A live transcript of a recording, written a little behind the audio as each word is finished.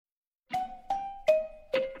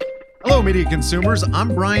Hello, media consumers.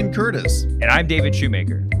 I'm Brian Curtis. And I'm David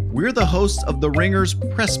Shoemaker. We're the hosts of the Ringer's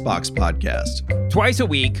Press Box podcast. Twice a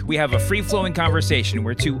week, we have a free-flowing conversation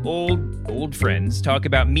where two old friends talk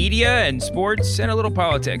about media and sports and a little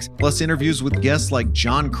politics. Plus interviews with guests like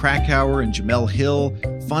John Krakauer and Jamel Hill.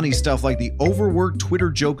 Funny stuff like the overworked Twitter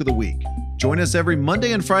joke of the week. Join us every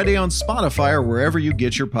Monday and Friday on Spotify or wherever you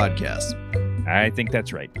get your podcasts. I think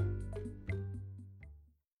that's right.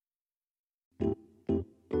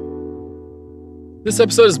 This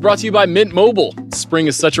episode is brought to you by Mint Mobile. Spring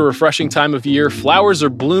is such a refreshing time of year. Flowers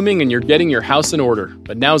are blooming and you're getting your house in order.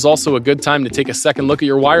 But now is also a good time to take a second look at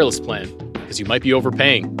your wireless plan, because you might be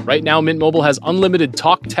overpaying. Right now, Mint Mobile has unlimited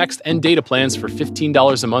talk, text, and data plans for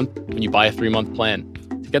 $15 a month when you buy a 3-month plan.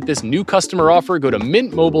 To get this new customer offer, go to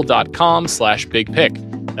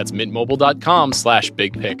mintmobile.com/bigpick. That's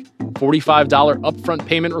mintmobile.com/bigpick. $45 upfront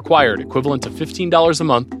payment required, equivalent to $15 a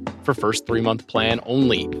month for first 3-month plan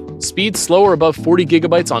only. Speed slower above 40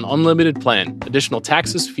 gigabytes on unlimited plan. Additional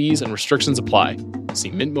taxes, fees, and restrictions apply.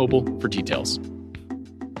 See Mint Mobile for details.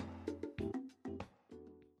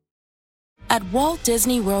 At Walt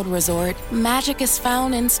Disney World Resort, magic is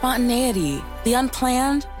found in spontaneity, the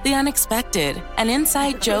unplanned, the unexpected, an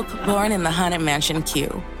inside joke born in the Haunted Mansion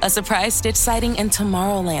queue, a surprise Stitch sighting in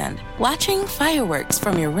Tomorrowland, watching fireworks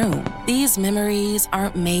from your room. These memories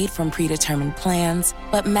aren't made from predetermined plans,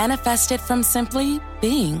 but manifested from simply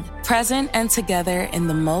being present and together in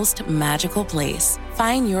the most magical place.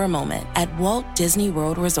 Find your moment at Walt Disney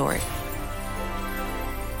World Resort.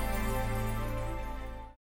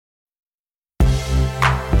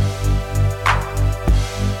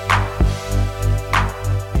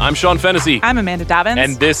 I'm Sean Fennessy. I'm Amanda Dobbins.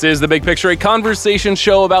 And this is The Big Picture, a conversation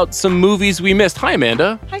show about some movies we missed. Hi,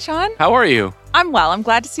 Amanda. Hi, Sean. How are you? I'm well. I'm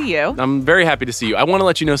glad to see you. I'm very happy to see you. I want to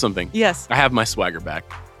let you know something. Yes. I have my swagger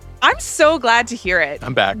back. I'm so glad to hear it.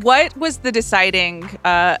 I'm back. What was the deciding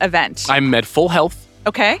event? I'm at full health.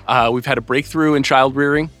 Okay. We've had a breakthrough in child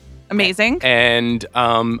rearing. Amazing. And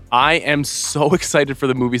I am so excited for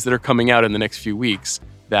the movies that are coming out in the next few weeks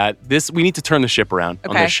that we need to turn the ship around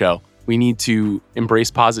on this show. We need to embrace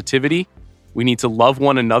positivity. We need to love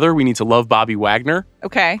one another. We need to love Bobby Wagner.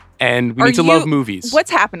 Okay. And we need to love movies. What's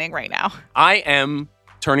happening right now? I am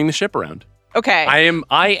turning the ship around. Okay. I am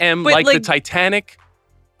like the Titanic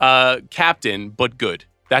captain, but good.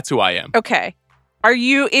 That's who I am. Okay.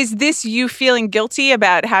 Is this you feeling guilty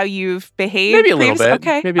about how you've behaved? Maybe a little bit.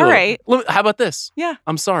 Okay. Maybe all right. right. How about this? Yeah.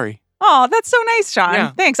 I'm sorry. Oh, that's so nice, Sean.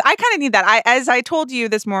 Yeah. Thanks. I kind of need that. As I told you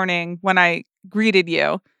this morning when I greeted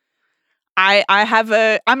you,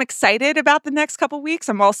 I'm excited about the next couple weeks.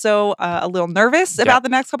 I'm also a little nervous about the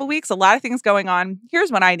next couple weeks. A lot of things going on.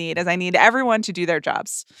 Here's what I need: I need everyone to do their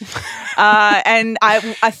jobs. And I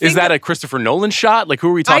think is that a Christopher Nolan shot? Like, who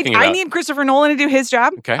are we talking about? I need Christopher Nolan to do his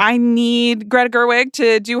job. Okay. I need Greta Gerwig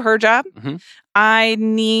to do her job. Mm-hmm. I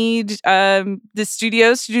need the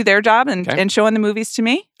studios to do their job and showing the movies to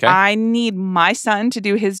me. Okay. I need my son to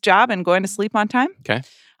do his job and going to sleep on time. Okay.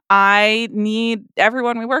 I need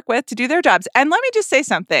everyone we work with to do their jobs. And let me just say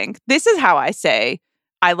something. This is how I say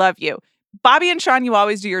I love you. Bobby and Sean, you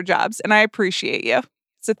always do your jobs, and I appreciate you.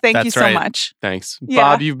 So thank you so much. Thanks. Yeah.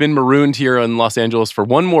 Bob, you've been marooned here in Los Angeles for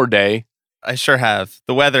one more day. I sure have.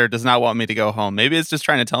 The weather does not want me to go home. Maybe it's just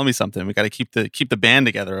trying to tell me something. We got to keep the band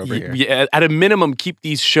together over here. Yeah, at a minimum, keep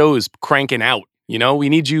these shows cranking out. You know, we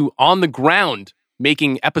need you on the ground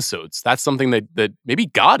making episodes. That's something that maybe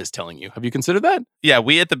God is telling you. Have you considered that? Yeah,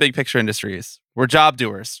 we at the Big Picture Industries, we're job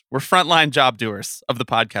doers. We're frontline job doers of the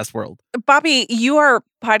podcast world. Bobby, you are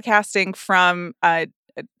podcasting from a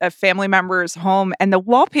family member's home, and the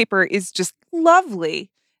wallpaper is just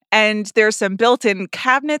lovely. And there's some built-in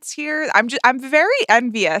cabinets here. I'm very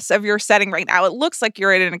envious of your setting right now. It looks like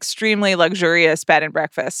you're at an extremely luxurious bed and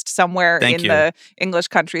breakfast somewhere the English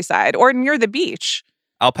countryside or near the beach.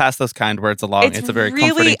 I'll pass those kind words along. It's a very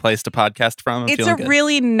comforting place to podcast from. It's a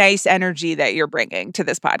really nice energy that you're bringing to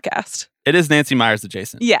this podcast. It is Nancy Myers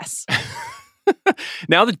adjacent. Yes.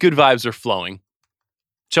 Now that good vibes are flowing,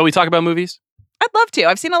 shall we talk about movies? I'd love to.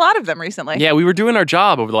 I've seen a lot of them recently. Yeah, we were doing our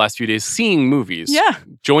job over the last few days, seeing movies. Yeah.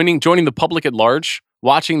 Joining the public at large,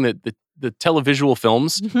 watching the televisual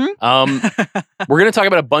films. Mm-hmm. We're going to talk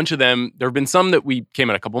about a bunch of them. There have been some that we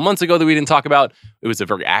came out a couple months ago that we didn't talk about. It was a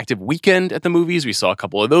very active weekend at the movies. We saw a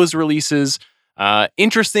couple of those releases.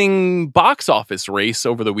 Interesting box office race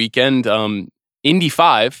over the weekend. Indy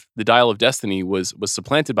 5, The Dial of Destiny, was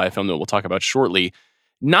supplanted by a film that we'll talk about shortly.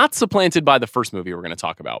 Not supplanted by the first movie we're going to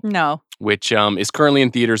talk about. No. Which is currently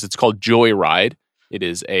in theaters. It's called Joyride. It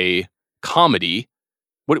is a comedy.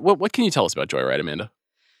 What can you tell us about Joyride, Amanda?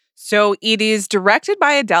 So it is directed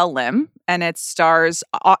by Adele Lim, and it stars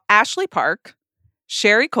Ashley Park,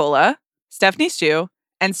 Sherry Cola, Stephanie Hsu,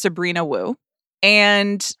 and Sabrina Wu.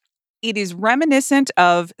 And it is reminiscent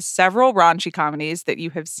of several raunchy comedies that you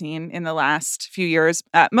have seen in the last few years.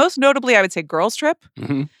 Most notably, I would say Girls Trip.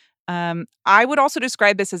 Mm-hmm. I would also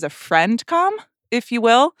describe this as a friend com, if you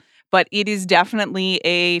will, but it is definitely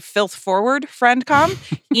a filth forward friend com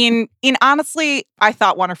in honestly, I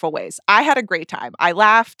thought wonderful ways. I had a great time. I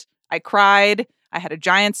laughed, I cried, I had a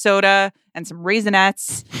giant soda and some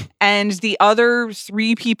Raisinets, and the other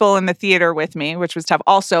 3 people in the theater with me, which was tough,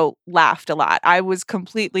 also laughed a lot. I was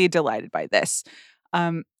completely delighted by this.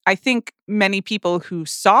 I think many people who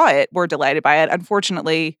saw it were delighted by it.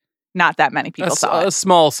 Unfortunately, not that many people saw it. A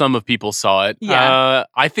small sum of people saw it. Yeah.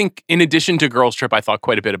 I think in addition to Girls Trip, I thought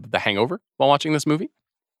quite a bit of The Hangover while watching this movie.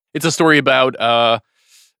 It's a story about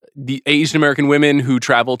the Asian American women who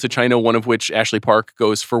travel to China, one of which, Ashley Park,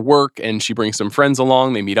 goes for work, and she brings some friends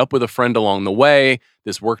along. They meet up with a friend along the way.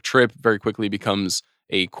 This work trip very quickly becomes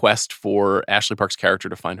a quest for Ashley Park's character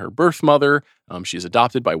to find her birth mother. She's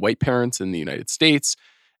adopted by white parents in the United States.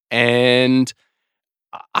 And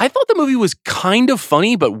I thought the movie was kind of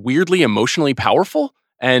funny, but weirdly emotionally powerful.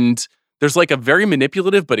 And there's like a very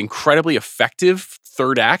manipulative but incredibly effective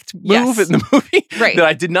third act move in the movie that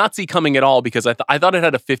I did not see coming at all, because I thought it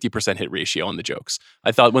had a 50% hit ratio on the jokes.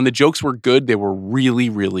 I thought when the jokes were good, they were really,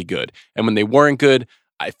 really good. And when they weren't good,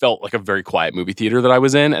 I felt like a very quiet movie theater that I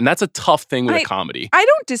was in. And that's a tough thing with a comedy. I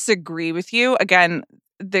don't disagree with you. Again,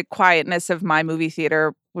 the quietness of my movie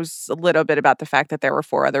theater was a little bit about the fact that there were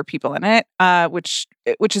 4 other people in it, which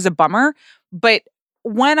is a bummer. But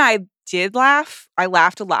when I did laugh, I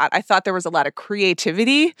laughed a lot. I thought there was a lot of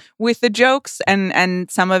creativity with the jokes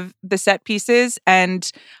and some of the set pieces.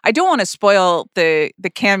 And I don't want to spoil the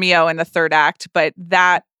cameo in the third act, but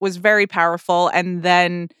that was very powerful. And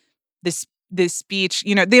then this speech,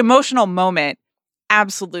 the emotional moment,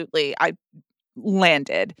 absolutely, I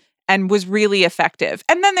landed and was really effective.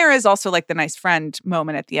 And then there is also like the nice friend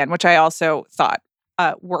moment at the end, which I also thought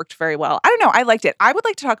worked very well. I don't know. I liked it. I would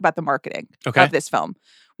like to talk about the marketing of this film,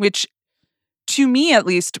 which to me at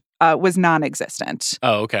least was non-existent.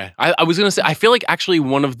 Oh, okay. I was going to say, I feel like actually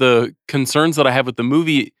one of the concerns that I have with the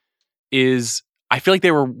movie is I feel like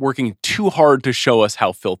they were working too hard to show us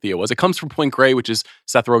how filthy it was. It comes from Point Grey, which is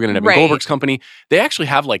Seth Rogen and Evan Goldberg's company. They actually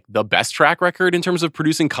have like the best track record in terms of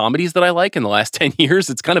producing comedies that I like in the last 10 years.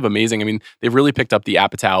 It's kind of amazing. I mean, they've really picked up the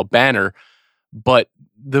Apatow banner, but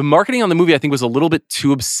the marketing on the movie I think was a little bit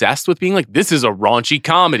too obsessed with being like, this is a raunchy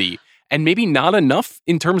comedy. And maybe not enough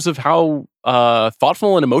in terms of how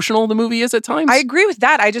thoughtful and emotional the movie is at times. I agree with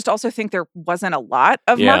that. I just also think there wasn't a lot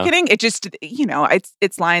of marketing. It just,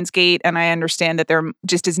 it's Lionsgate, and I understand that there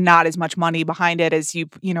just is not as much money behind it as you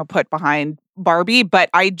put behind Barbie. But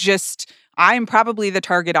I'm probably the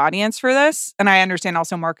target audience for this. And I understand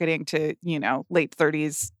also marketing to, late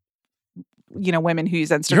 30s. Women who use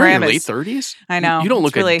Instagram. You're in your late 30s? I know. You don't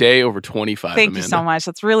look a day over 25, Thank Amanda. you so much.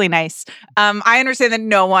 That's really nice. I understand that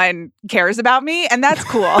no one cares about me, and that's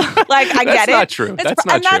cool. Like, I get it. That's not true. That's not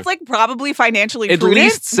true. And that's like probably financially prudent. At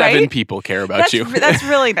least 7 right? people care about you. That's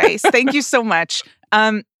really nice. Thank you so much.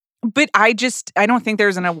 But I don't think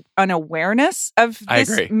there's an awareness of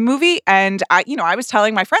this movie. And I was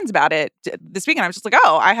telling my friends about it this weekend. I was just like,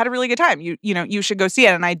 oh, I had a really good time. You should go see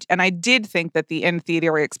it. And I did think that the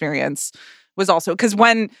in-theater experience was also, because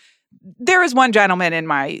when there was one gentleman in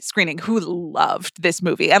my screening who loved this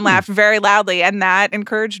movie and laughed very loudly, and that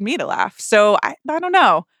encouraged me to laugh. So I don't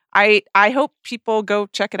know. I hope people go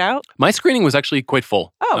check it out. My screening was actually quite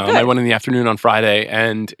full. Oh, good. I went in the afternoon on Friday,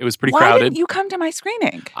 and it was pretty Why crowded. Didn't you come to my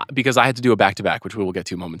screening? Because I had to do a back-to-back, which we will get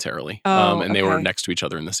to momentarily. And they were next to each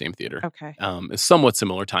other in the same theater. Okay. It's somewhat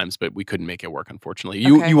similar times, but we couldn't make it work, unfortunately.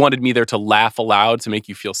 You wanted me there to laugh aloud to make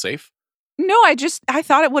you feel safe? No, I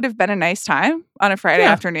thought it would have been a nice time on a Friday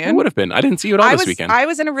afternoon. It would have been. I didn't see you at all this weekend. I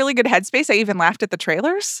was in a really good headspace. I even laughed at the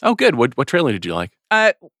trailers. Oh, good. What trailer did you like?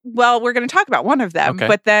 Well, we're going to talk about one of them,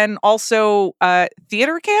 but then also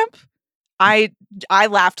Theater Camp. I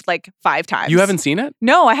laughed like 5 times. You haven't seen it?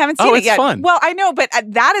 No, I haven't seen it yet. Oh, it's fun. Well, I know, but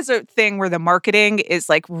that is a thing where the marketing is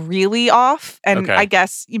like really off. And I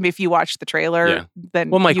guess if you watch the trailer, then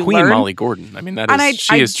my you queen, learn. Molly Gordon. I mean, that and is,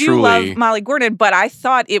 she is truly. I do love Molly Gordon, but I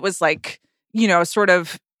thought it was like, sort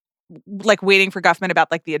of like Waiting for Guffman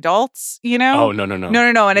about like the adults, Oh, no.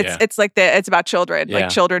 And it's like it's about children, like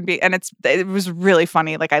children it was really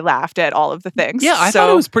funny. Like I laughed at all of the things. Yeah, I thought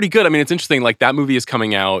it was pretty good. I mean, it's interesting. Like that movie is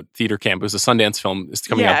coming out, Theater Camp. It was a Sundance film. It's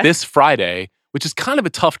coming out this Friday, which is kind of a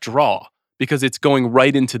tough draw because it's going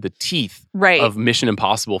right into the teeth of Mission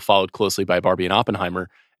Impossible, followed closely by Barbie and Oppenheimer.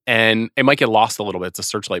 And it might get lost a little bit. It's a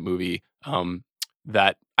Searchlight movie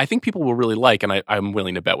that I think people will really like. And I'm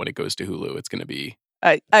willing to bet when it goes to Hulu, it's going to be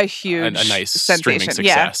a huge a nice sensation. streaming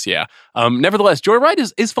success. Yeah. Nevertheless,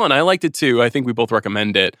 Joyride is fun. I liked it too. I think we both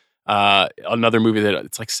recommend it. Another movie that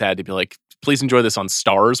it's like sad to be like, please enjoy this on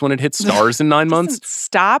Stars when it hits Stars in 9 months.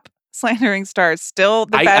 Stop slandering Stars. Still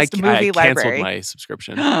the best movie I library. canceled my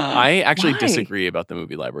subscription. I actually Why? disagree about the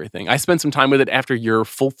movie library thing. I spent some time with it after your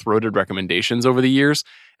full-throated recommendations over the years,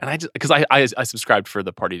 and I subscribed for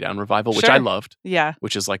the Party Down revival, which I Sure. loved, Yeah.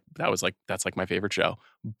 which is that's like my favorite show.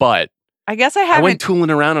 But I guess I I haven't. went tooling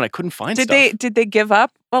around and I couldn't find Did stuff. they give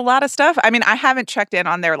up a lot of stuff? I mean, I haven't checked in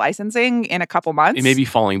on their licensing in a couple months. It may be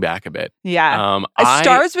falling back a bit. Yeah.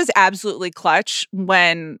 Stars was absolutely clutch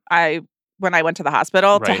when I went to the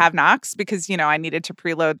hospital to Right. have Knox because, I needed to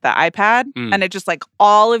preload the iPad Mm. and it just like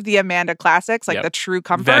all of the Amanda classics, like Yep. the true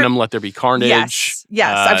comfort. Venom, Let There Be Carnage.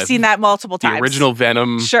 Yes. I've seen that multiple the times. original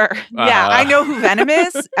Venom. Sure. Yeah. I know who Venom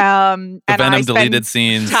is. And The Venom I deleted spend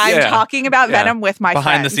scenes, time Yeah. talking about Yeah. Venom with my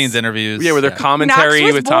behind the friends. scenes interviews. Yeah, with their Knox commentary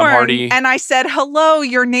was with Tom born, Hardy. and I said, "Hello,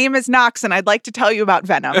 your name is Knox, and I'd like to tell you about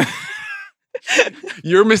Venom."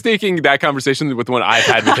 You're mistaking that conversation with the one I've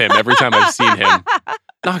had with him every time I've seen him.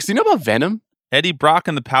 Knox, do you know about Venom? Eddie Brock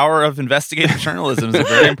and the power of investigative journalism is a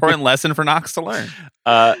very important lesson for Knox to learn.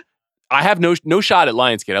 I have no shot at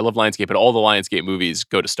Lionsgate. I love Lionsgate, but all the Lionsgate movies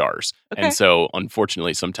go to Stars. Okay. And so,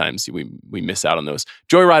 unfortunately, sometimes we miss out on those.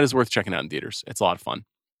 Joyride is worth checking out in theaters. It's a lot of fun.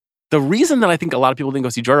 The reason that I think a lot of people didn't go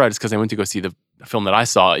see Joyride is because I went to go see the film that I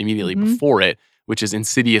saw immediately Mhm. before it, which is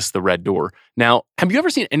Insidious: The Red Door. Now, have you ever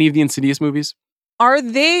seen any of the Insidious movies? Are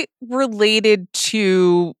they related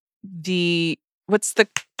to what's the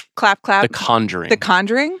clap? The Conjuring. The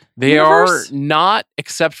Conjuring? They universe? are not,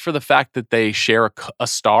 except for the fact that they share a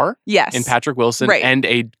star Yes. in Patrick Wilson Right. and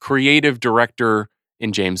a creative director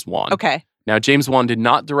in James Wan. Okay. Now, James Wan did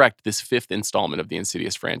not direct this 5th installment of the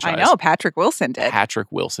Insidious franchise. I know. Patrick Wilson did.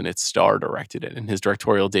 Patrick Wilson, its star, directed it in his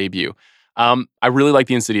directorial debut. I really like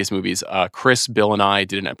the Insidious movies. Chris, Bill, and I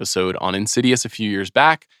did an episode on Insidious a few years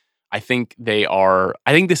back. I think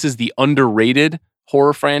this is the underrated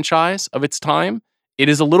horror franchise of its time. It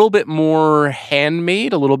is a little bit more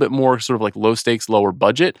handmade, a little bit more sort of like low stakes, lower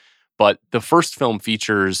budget. But the first film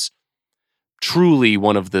features truly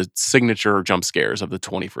one of the signature jump scares of the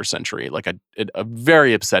 21st century, like a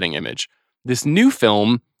very upsetting image. This new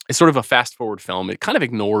film is sort of a fast forward film. It kind of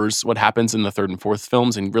ignores what happens in the 3rd and 4th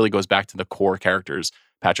films and really goes back to the core characters.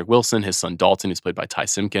 Patrick Wilson, his son Dalton, who's played by Ty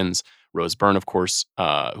Simpkins, Rose Byrne, of course,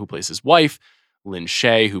 who plays his wife, Lynn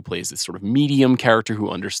Shay, who plays this sort of medium character who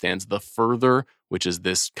understands the further, which is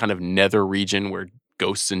this kind of nether region where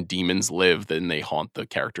ghosts and demons live, then they haunt the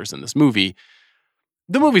characters in this movie.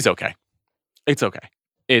 The movie's okay. It's okay.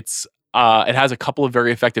 It has a couple of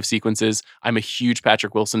very effective sequences. I'm a huge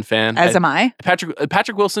Patrick Wilson fan. As am I.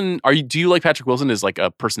 Patrick Wilson, do you like Patrick Wilson as like a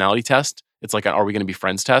personality test? It's like an are we going to be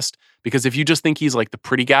friends test? Because if you just think he's like the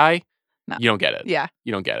pretty guy, No. you don't get it. Yeah.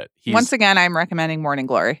 You don't get it. Once again, I'm recommending Morning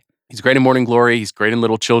Glory. He's great in Morning Glory. He's great in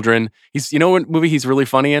Little Children. You know what movie he's really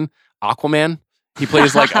funny in? Aquaman. He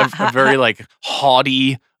plays like a very like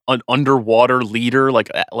haughty, an underwater leader, like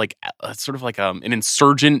sort of like an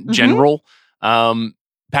insurgent Mhm. general.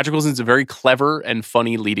 Patrick Wilson's a very clever and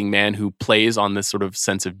funny leading man who plays on this sort of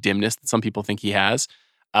sense of dimness that some people think he has.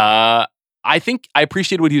 I think I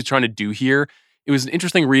appreciated what he was trying to do here. It was an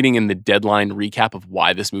interesting reading in the Deadline recap of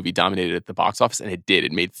why this movie dominated at the box office, and it did.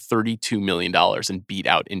 It made $32 million and beat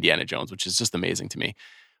out Indiana Jones, which is just amazing to me.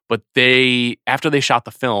 But after they shot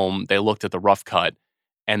the film, they looked at the rough cut,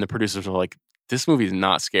 and the producers were like, this movie is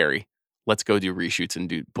not scary. Let's go do reshoots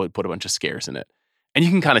and put a bunch of scares in it. And you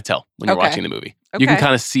can kind of tell when you're Okay. watching the movie. You can Okay.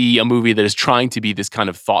 kind of see a movie that is trying to be this kind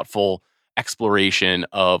of thoughtful exploration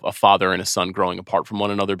of a father and a son growing apart from one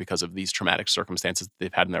another because of these traumatic circumstances that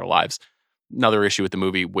they've had in their lives. Another issue with the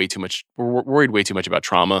movie, we're worried way too much about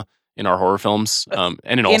trauma in our horror films,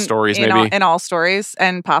 and in all stories, maybe. In all stories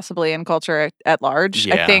and possibly in culture at large.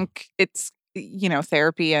 Yeah. I think it's,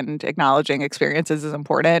 therapy and acknowledging experiences is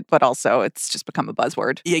important, but also it's just become a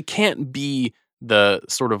buzzword. It can't be the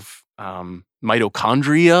sort of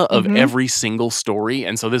mitochondria of Mhm. every single story.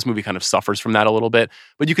 And so this movie kind of suffers from that a little bit.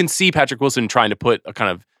 But you can see Patrick Wilson trying to put a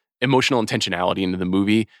kind of emotional intentionality into the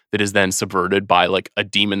movie that is then subverted by like a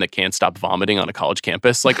demon that can't stop vomiting on a college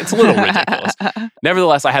campus. Like it's a little ridiculous.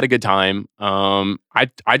 Nevertheless, I had a good time. I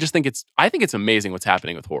think it's amazing what's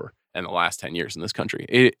happening with horror in the last 10 years in this country.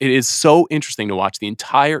 It is so interesting to watch the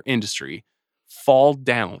entire industry fall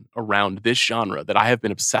down around this genre that I have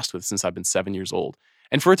been obsessed with since I've been 7 years old.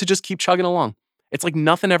 And for it to just keep chugging along. It's like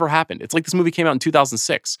nothing ever happened. It's like this movie came out in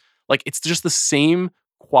 2006. Like it's just the same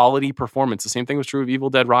quality performance. The same thing was true of Evil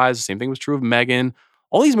Dead Rise. The same thing was true of Megan.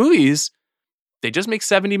 All these movies, they just make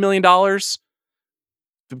 $70 million.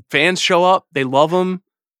 The fans show up. They love them.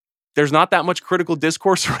 There's not that much critical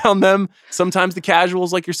discourse around them. Sometimes the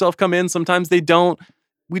casuals like yourself come in. Sometimes they don't.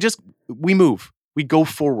 We move. We go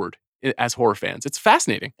forward as horror fans. It's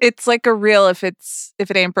fascinating. It's like a real if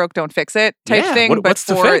it ain't broke, don't fix it type thing. What's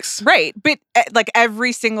the fix? Right. But like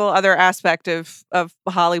every single other aspect of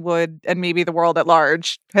Hollywood and maybe the world at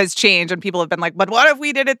large has changed, and people have been like, but what if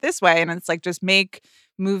we did it this way? And it's like, just make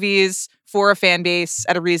movies for a fan base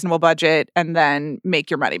at a reasonable budget and then make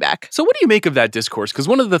your money back. So what do you make of that discourse? Because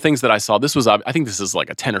one of the things that I saw, I think this is like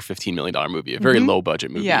a $10 or $15 million movie, a very low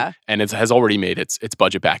budget movie. Yeah. And it has already made its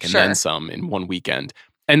budget back and then some in one weekend.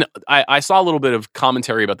 And I saw a little bit of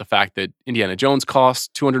commentary about the fact that Indiana Jones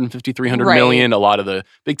cost $250, $300 million. A lot of the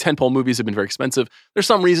big tentpole movies have been very expensive. There's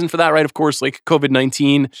some reason for that, right? Of course, like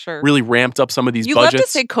COVID-19 really ramped up some of these budgets. You love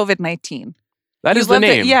to say COVID-19. That is the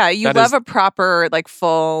name. You love a proper, like,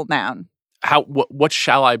 full noun. What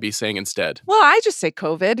shall I be saying instead? Well, I just say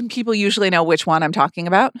COVID, and people usually know which one I'm talking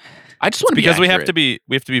about. I just want to be because accurate.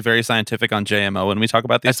 we have to be very scientific on JMO when we talk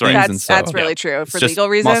about these things. Right. That's really true for legal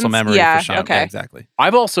reasons. Muscle memory. Yeah. For sure. Okay. Yeah, exactly.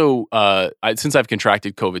 I've also since I've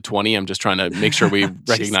contracted COVID-20, I'm just trying to make sure we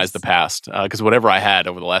recognize the past because whatever I had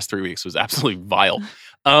over the last 3 weeks was absolutely vile.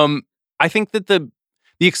 I think that the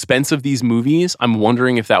expense of these movies, I'm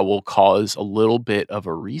wondering if that will cause a little bit of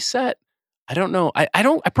a reset. I don't know. I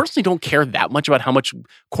personally don't care that much about how much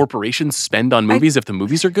corporations spend on movies if the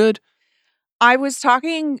movies are good. I was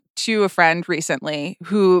talking to a friend recently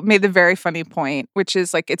who made the very funny point, which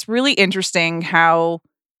is like, it's really interesting how,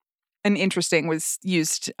 and interesting was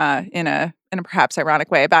used in a perhaps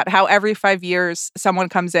ironic way, about how every 5 years someone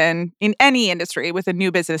comes in any industry with a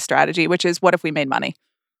new business strategy, which is, what if we made money?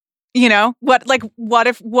 You know, what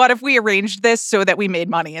if we arranged this so that we made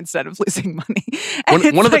money instead of losing money?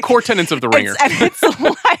 One of the core tenets of The Ringer. It's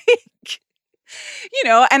like, you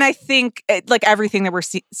know, and I think like everything that we're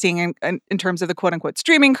seeing in terms of the quote unquote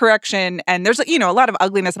streaming correction, and there's, you know, a lot of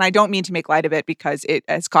ugliness, and I don't mean to make light of it because it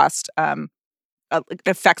has cost, it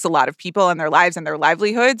affects a lot of people and their lives and their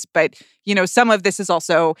livelihoods. But, you know, some of this is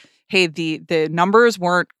also, hey, the numbers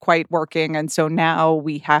weren't quite working, and so now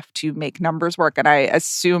we have to make numbers work. And I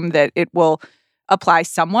assume that it will apply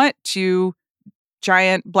somewhat to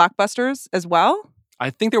giant blockbusters as well. I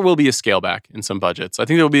think there will be a scale back in some budgets. I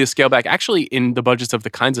think there will be a scale back actually in the budgets of the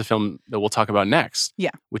kinds of film that we'll talk about next. Yeah.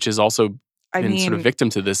 Which is also been sort of victim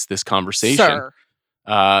to this conversation. Sir.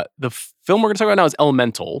 The film we're going to talk about now is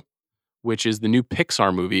Elemental, which is the new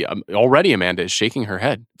Pixar movie. Already Amanda is shaking her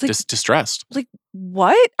head, like, distressed. Like,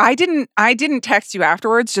 what? I didn't text you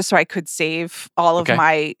afterwards just so I could save all of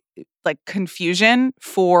my like confusion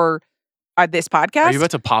for this podcast. Are you about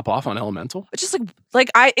to pop off on Elemental? Just like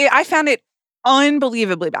I found it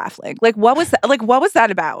unbelievably baffling. Like, what was that? Like, what was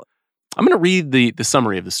that about? I'm going to read the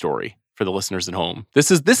summary of the story for the listeners at home.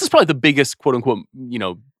 This is probably the biggest quote unquote, you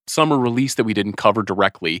know, summer release that we didn't cover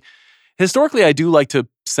directly. Historically, I do like to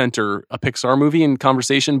center a Pixar movie in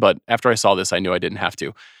conversation, but after I saw this, I knew I didn't have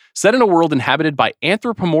to. Set in a world inhabited by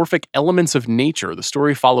anthropomorphic elements of nature, the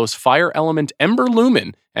story follows fire element Ember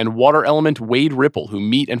Lumen and water element Wade Ripple, who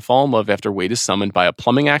meet and fall in love after Wade is summoned by a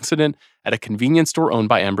plumbing accident at a convenience store owned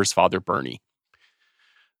by Ember's father, Bernie.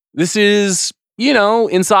 This is, you know,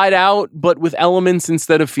 Inside Out, but with elements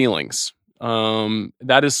instead of feelings.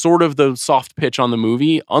 That is sort of the soft pitch on the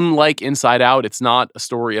movie. Unlike Inside Out, it's not a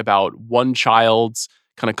story about one child's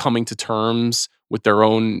kind of coming to terms with their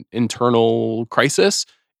own internal crisis.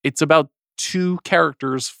 It's about two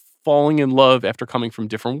characters falling in love after coming from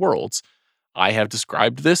different worlds. I have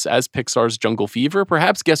described this as Pixar's Jungle Fever.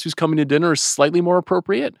 Perhaps Guess Who's Coming to Dinner is slightly more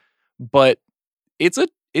appropriate, but it's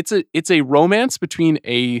a romance between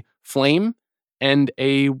a flame and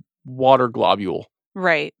a water globule.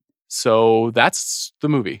 Right. So that's the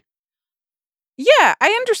movie. Yeah, I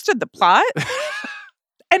understood the plot.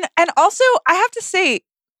 and also, I have to say,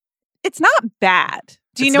 it's not bad.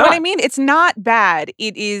 Do you know what I mean? It's not bad.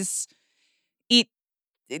 It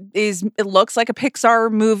looks like a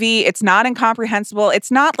Pixar movie. It's not incomprehensible.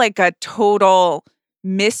 It's not like a total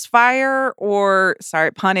misfire or,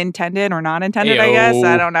 sorry, pun intended or not intended, I guess.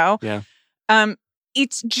 I don't know. Yeah.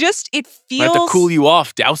 It's just, it feels... I have to cool you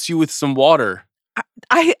off, douse you with some water.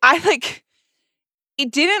 I like,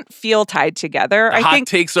 it didn't feel tied together. I think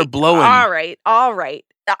takes are blowing. All right.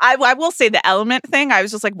 I will say the element thing, I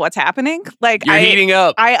was just like, what's happening? Like, You're heating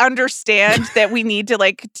up. I understand that we need to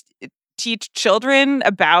like teach children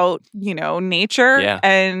about, you know, nature. Yeah.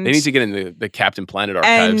 And they need to get in the Captain Planet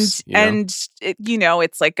archives. And you know,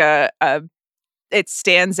 it's like a it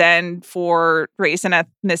stands in for race and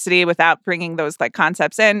ethnicity without bringing those like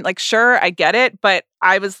concepts in. Like, sure, I get it, but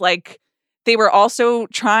I was like, they were also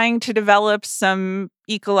trying to develop some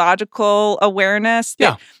ecological awareness.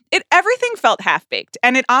 Everything felt half-baked.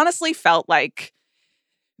 And it honestly felt like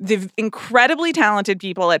the incredibly talented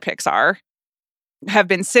people at Pixar have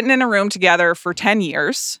been sitting in a room together for 10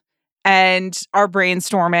 years and are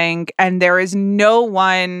brainstorming, and there is no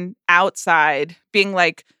one outside being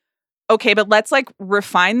like, okay, but let's like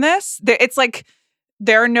refine this. It's like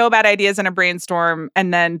there are no bad ideas in a brainstorm,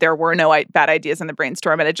 and then there were no bad ideas in the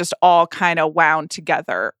brainstorm, and it just all kind of wound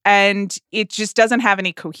together, and it just doesn't have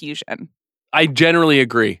any cohesion. I generally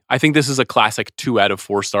agree. I think this is a classic 2 out of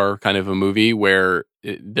 4 star kind of a movie where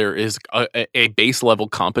there is a base level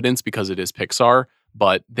competence because it is Pixar,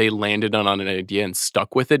 but they landed on an idea and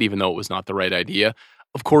stuck with it, even though it was not the right idea.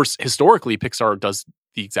 Of course, historically, Pixar does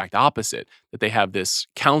the exact opposite, that they have this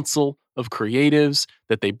council of creatives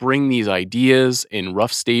that they bring these ideas in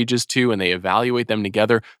rough stages to, and they evaluate them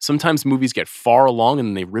together. Sometimes movies get far along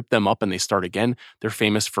and they rip them up and they start again. They're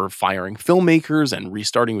famous for firing filmmakers and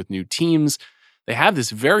restarting with new teams. They have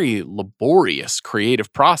this very laborious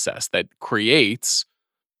creative process that creates,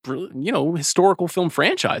 historical film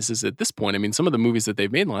franchises at this point. I mean, some of the movies that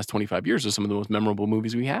they've made in the last 25 years are some of the most memorable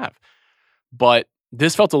movies we have. But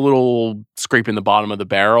this felt a little scraping the bottom of the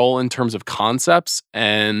barrel in terms of concepts,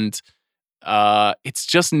 and it's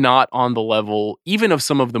just not on the level even of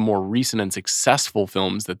some of the more recent and successful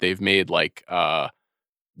films that they've made, like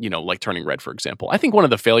Turning Red, for example. I think one of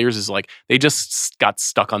the failures is like they just got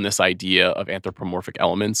stuck on this idea of anthropomorphic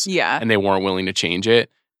elements, and they weren't willing to change it.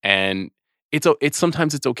 And it's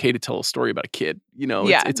sometimes it's okay to tell a story about a kid,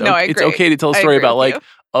 It's okay to tell a story about like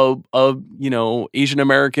a Asian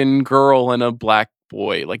American girl and a black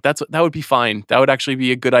boy. Like that would be fine. That would actually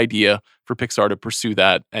be a good idea for Pixar to pursue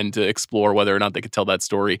that and to explore whether or not they could tell that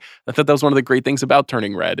story. I thought that was one of the great things about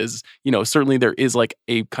Turning Red is, certainly there is like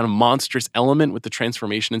a kind of monstrous element with the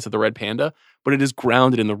transformation into the red panda, but it is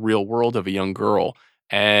grounded in the real world of a young girl.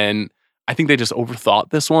 And I think they just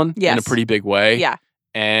overthought this one in a pretty big way. Yeah.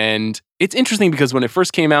 And it's interesting because when it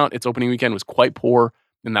first came out, its opening weekend was quite poor.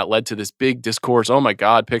 And that led to this big discourse. Oh my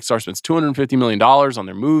God, Pixar spends $250 million on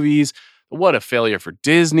their movies. What a failure for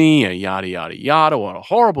Disney, yada, yada, yada. What a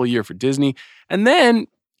horrible year for Disney. And then,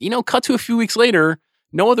 cut to a few weeks later,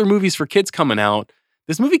 no other movies for kids coming out.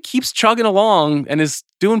 This movie keeps chugging along and is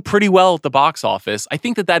doing pretty well at the box office. I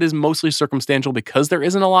think that is mostly circumstantial because there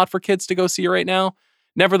isn't a lot for kids to go see right now.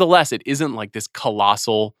 Nevertheless, it isn't like this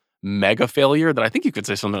colossal mega failure that I think you could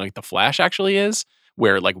say something like The Flash actually is,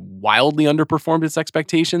 where like wildly underperformed its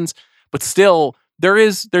expectations. But still,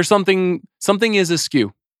 there's something is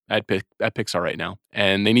askew at Pixar right now,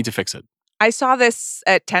 and they need to fix it. I saw this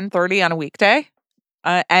at 10:30 on a weekday,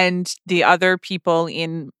 and the other people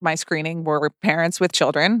in my screening were parents with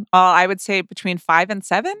children. I would say between 5 and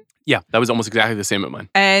 7. Yeah, that was almost exactly the same at mine.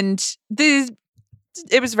 And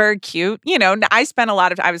it was very cute.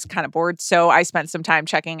 I was kind of bored, so I spent some time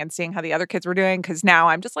checking and seeing how the other kids were doing, because now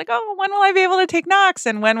I'm just like, oh, when will I be able to take Knox,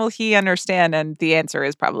 and when will he understand? And the answer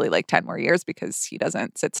is probably like 10 more years because he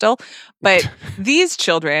doesn't sit still. But these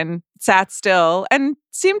children sat still and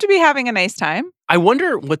seemed to be having a nice time. I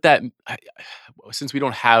wonder what since we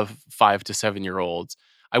don't have 5 to 7 year olds,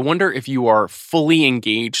 I wonder if you are fully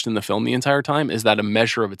engaged in the film the entire time. Is that a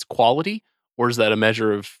measure of its quality, or is that a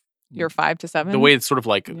measure of your 5 to 7? The way it's sort of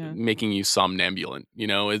like making you somnambulant,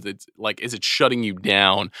 is it shutting you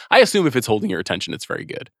down? I assume if it's holding your attention, it's very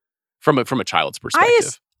good from a child's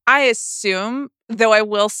perspective. I assume, though I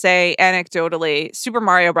will say anecdotally, Super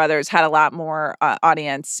Mario Brothers had a lot more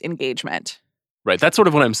audience engagement. Right. That's sort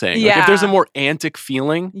of what I'm saying. Yeah. Like if there's a more antic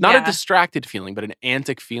feeling, not a distracted feeling, but an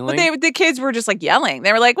antic feeling. But the kids were just like yelling.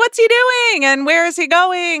 They were like, what's he doing? And where is he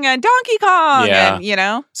going? And Donkey Kong. Yeah.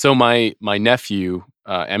 And, So my nephew,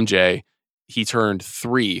 MJ, he turned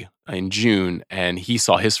 3 in June, and he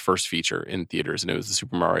saw his first feature in theaters, and it was the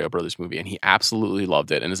Super Mario Brothers movie, and he absolutely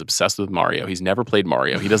loved it and is obsessed with Mario. He's never played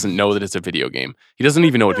Mario. He doesn't know that it's a video game. He doesn't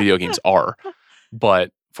even know what video games are.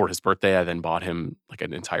 But for his birthday, I then bought him like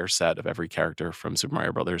an entire set of every character from Super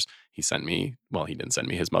Mario Brothers. He sent me, well, he didn't send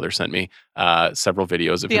me, his mother sent me several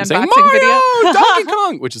videos of him saying, Mario, Donkey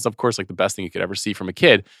Kong, which is, of course, like the best thing you could ever see from a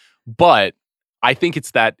kid. But I think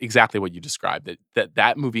it's exactly what you described,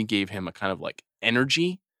 that movie gave him a kind of like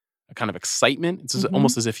energy, a kind of excitement. It's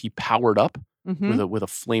almost as if he powered up with a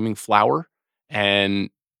flaming flower. And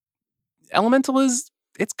Elemental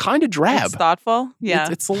it's kind of drab. It's thoughtful. Yeah.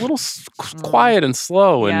 It's a little quiet and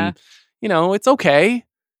slow, and it's okay.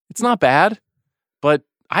 It's not bad, but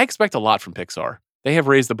I expect a lot from Pixar. They have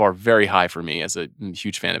raised the bar very high for me as a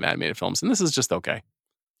huge fan of animated films, and this is just okay.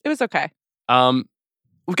 It was okay.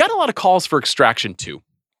 We've got a lot of calls for Extraction 2.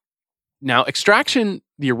 Now, Extraction,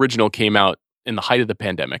 the original, came out in the height of the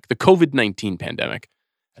pandemic, the COVID-19 pandemic,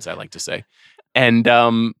 as I like to say. And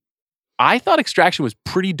I thought Extraction was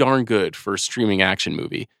pretty darn good for a streaming action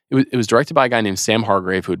movie. It was directed by a guy named Sam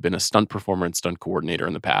Hargrave, who had been a stunt performer and stunt coordinator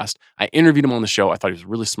in the past. I interviewed him on the show. I thought he was a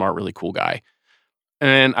really smart, really cool guy.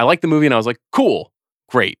 And I liked the movie, and I was like, cool,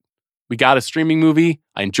 great. We got a streaming movie.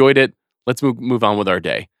 I enjoyed it. Let's move on with our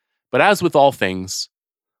day. But as with all things,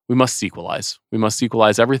 we must sequelize. We must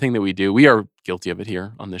sequelize everything that we do. We are guilty of it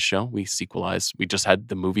here on this show. We sequelize. We just had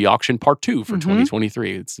the movie auction part 2 for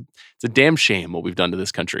 2023. It's a damn shame what we've done to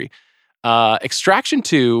this country. Extraction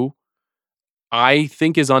 2, I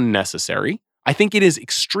think, is unnecessary. I think it is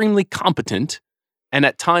extremely competent and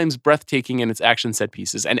at times breathtaking in its action set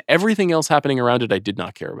pieces, and everything else happening around it I did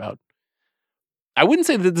not care about. I wouldn't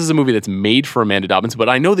say that this is a movie that's made for Amanda Dobbins, but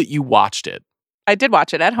I know that you watched it. I did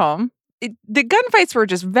watch it at home. The gunfights were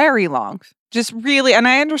just very long. Just really, and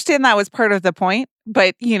I understand that was part of the point,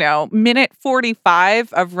 but, minute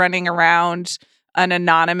 45 of running around an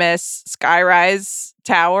anonymous skyrise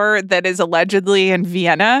tower that is allegedly in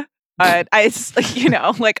Vienna.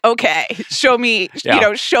 Okay, show me,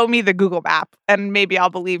 show me the Google map and maybe I'll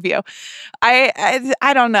believe you.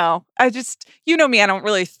 I don't know. I just, me, I don't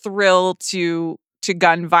really thrill to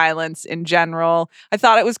gun violence in general. I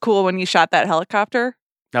thought it was cool when you shot that helicopter.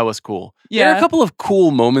 That was cool. Yeah. There are a couple of cool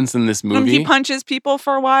moments in this movie. He punches people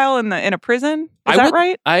for a while in a prison. Is that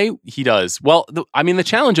right? He does. Well, the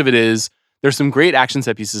challenge of it is there's some great action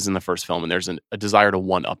set pieces in the first film, and there's a desire to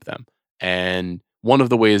one-up them. And one of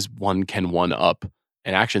the ways one can one-up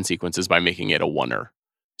an action sequence is by making it a oneer.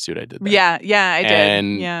 See what I did there? Yeah, I did.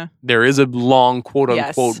 And there is a long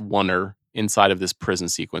quote-unquote oneer inside of this prison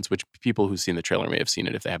sequence, which people who've seen the trailer may have seen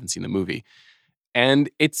it if they haven't seen the movie. And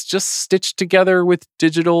it's just stitched together with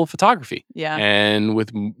digital photography. Yeah. And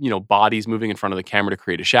with, bodies moving in front of the camera to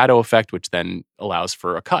create a shadow effect, which then allows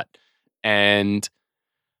for a cut. And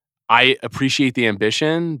I appreciate the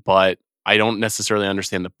ambition, but I don't necessarily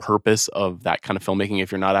understand the purpose of that kind of filmmaking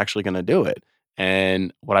if you're not actually going to do it.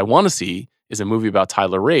 And what I want to see is a movie about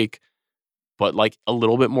Tyler Rake, but like a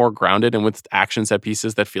little bit more grounded and with action set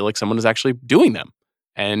pieces that feel like someone is actually doing them.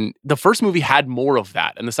 And the first movie had more of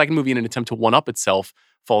that. And the second movie, in an attempt to one-up itself,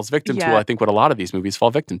 falls victim to, I think, what a lot of these movies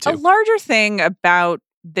fall victim to. A larger thing about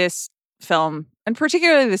this film, and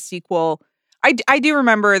particularly the sequel, I do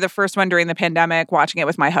remember the first one during the pandemic, watching it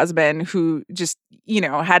with my husband, who just,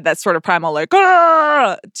 had that sort of primal, like,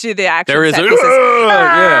 to the action there is set pieces.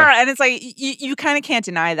 And it's like, you kind of can't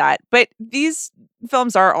deny that. But these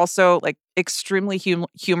films are also, like, extremely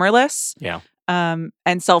humorless. Yeah. And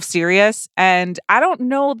self-serious. And I don't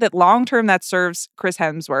know that long-term that serves Chris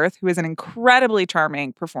Hemsworth, who is an incredibly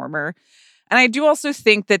charming performer. And I do also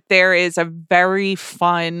think that there is a very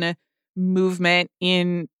fun movement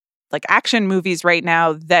in like action movies right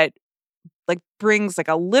now that like brings like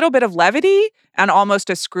a little bit of levity and almost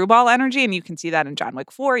a screwball energy. And you can see that in John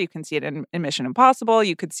Wick 4. You can see it in Mission Impossible.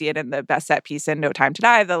 You could see it in the best set piece in No Time to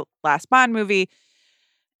Die, the last Bond movie.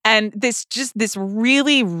 And this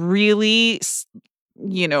really, really,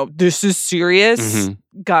 this is serious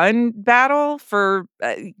gun battles.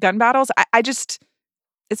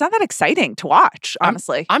 It's not that exciting to watch,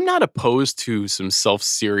 honestly. I'm not opposed to some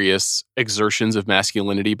self-serious exertions of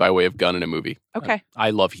masculinity by way of gun in a movie. Okay. I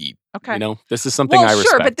love Heat. Okay. This is something I respect.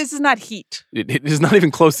 Sure, but this is not Heat. It is not even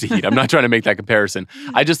close to Heat. I'm not trying to make that comparison.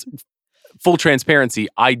 Full transparency,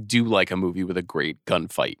 I do like a movie with a great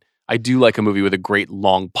gunfight. I do like a movie with a great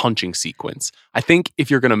long punching sequence. I think if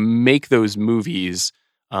you're going to make those movies,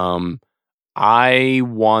 I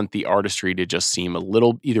want the artistry to just seem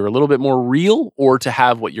either a little bit more real or to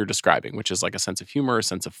have what you're describing, which is like a sense of humor, a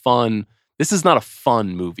sense of fun. This is not a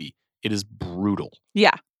fun movie. It is brutal.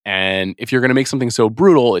 Yeah. And if you're going to make something so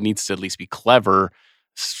brutal, it needs to at least be clever.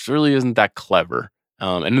 This really isn't that clever.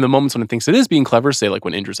 And in the moments when it thinks it is being clever, say like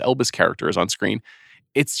when Idris Elba's character is on screen,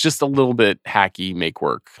 it's just a little bit hacky make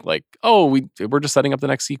work. Like, we're just setting up the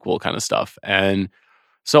next sequel kind of stuff. And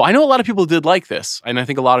so I know a lot of people did like this. And I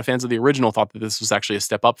think a lot of fans of the original thought that this was actually a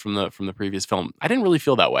step up from the previous film. I didn't really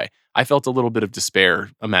feel that way. I felt a little bit of despair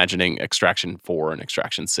imagining Extraction 4 and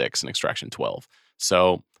Extraction 6 and Extraction 12.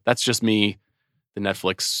 So that's just me. The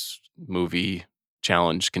Netflix movie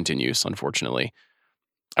challenge continues, unfortunately.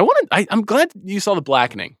 I'm glad you saw The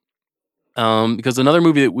Blackening. Because another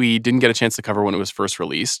movie that we didn't get a chance to cover when it was first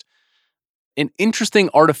released, an interesting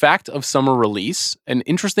artifact of summer release,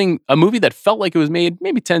 a movie that felt like it was made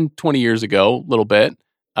maybe 10, 20 years ago, a little bit.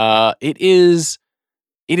 It is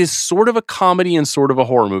It is sort of a comedy and sort of a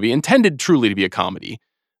horror movie, intended truly to be a comedy,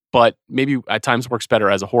 but maybe at times works better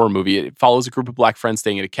as a horror movie. It follows a group of black friends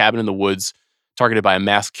staying at a cabin in the woods, targeted by a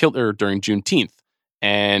mass killer during Juneteenth.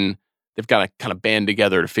 And they've got to kind of band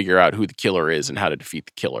together to figure out who the killer is and how to defeat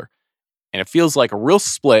the killer. And it feels like a real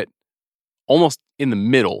split, almost in the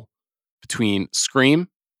middle, between Scream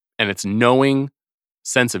and its knowing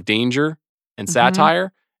sense of danger and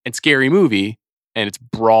satire, and Scary Movie and its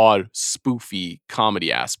broad, spoofy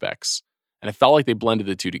comedy aspects. And it felt like they blended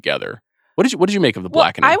the two together. What did you make of The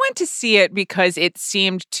Blackening? I went to see it because it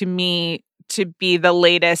seemed to me to be the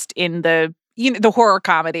latest in the horror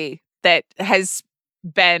comedy that has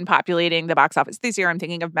been populating the box office this year. I'm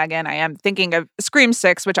thinking of Megan. I am thinking of Scream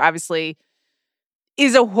 6, which obviously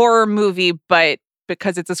is a horror movie, but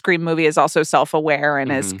because it's a Scream movie, is also self-aware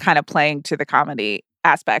and is kind of playing to the comedy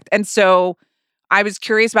aspect. And so I was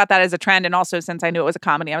curious about that as a trend. And also, since I knew it was a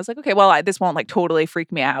comedy, I was like, okay, well, this won't like totally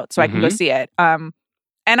freak me out, so I can go see it. And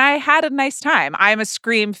I had a nice time. I'm a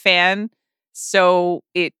Scream fan, so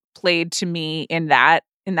it played to me in that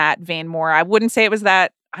vein more. I wouldn't say it was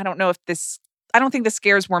that. I don't think the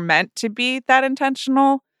scares were meant to be that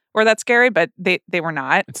intentional or that scary, but they were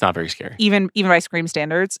not. It's not very scary. Even by Scream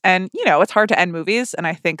standards. And, it's hard to end movies. And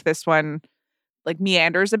I think this one like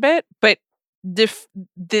meanders a bit. But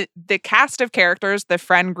the cast of characters, the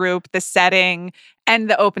friend group, the setting, and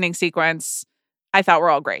the opening sequence, I thought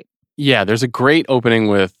were all great. Yeah, there's a great opening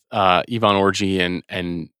with Yvonne Orji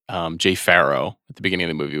and Jay Farrow at the beginning of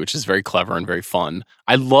the movie, which is very clever and very fun.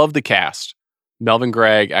 I love the cast. Melvin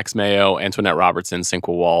Gregg, X Mayo, Antoinette Robertson,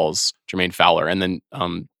 Sinqua Walls, Jermaine Fowler, and then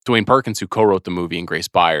Dwayne Perkins, who co-wrote the movie, and Grace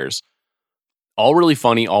Byers. All really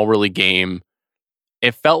funny, all really game.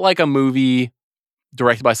 It felt like a movie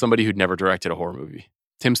directed by somebody who'd never directed a horror movie.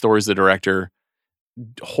 Tim Story's the director.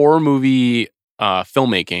 Horror movie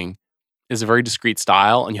filmmaking is a very discrete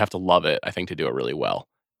style, and you have to love it, I think, to do it really well.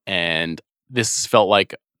 And this felt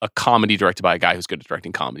like a comedy directed by a guy who's good at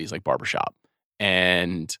directing comedies like Barbershop.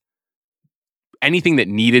 And anything that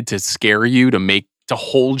needed to scare you to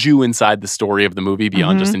hold you inside the story of the movie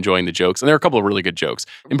beyond just enjoying the jokes. And there are a couple of really good jokes.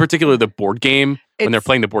 In particular, the board game, when they're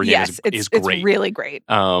playing the board game is great. It's really great.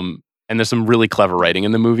 And there's some really clever writing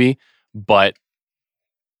in the movie, but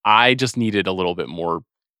I just needed a little bit more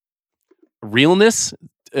realness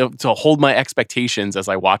to hold my expectations as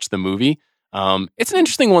I watched the movie. It's an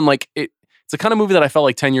interesting one. Like it's the kind of movie that I felt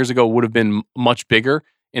like 10 years ago would have been much bigger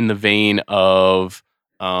in the vein of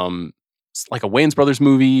like a Wayans Brothers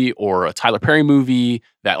movie or a Tyler Perry movie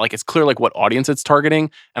that like it's clear like what audience it's targeting.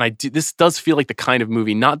 And this does feel like the kind of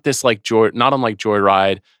movie, not unlike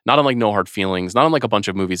Joyride, not unlike No Hard Feelings, not unlike a bunch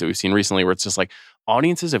of movies that we've seen recently where it's just like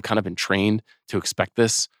audiences have kind of been trained to expect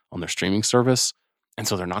this on their streaming service. And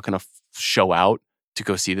so they're not going to show out to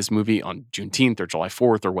go see this movie on Juneteenth or July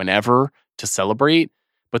 4th or whenever to celebrate.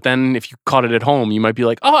 But then if you caught it at home, you might be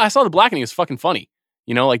like, oh, I saw The Blackening. It's fucking funny.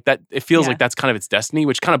 Like that, it feels like that's kind of its destiny,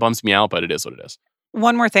 which kind of bums me out, but it is what it is.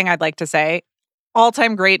 One more thing I'd like to say.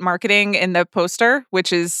 All-time great marketing in the poster,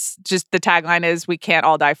 which is just the tagline is, "We can't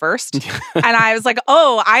all die first." And I was like,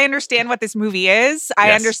 oh, I understand what this movie is.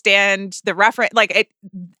 I understand the reference.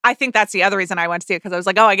 I think that's the other reason I went to see it, because I was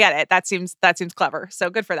like, oh, I get it. That seems clever. So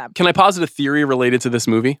good for them. Can I posit a theory related to this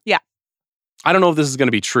movie? Yeah. I don't know if this is going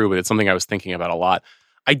to be true, but it's something I was thinking about a lot.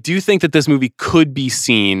 I do think that this movie could be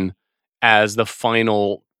seen as the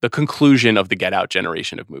conclusion of the Get Out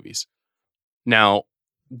generation of movies. Now,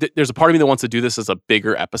 there's a part of me that wants to do this as a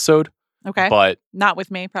bigger episode. Okay. But not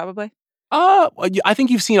with me, probably. I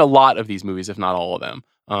think you've seen a lot of these movies, if not all of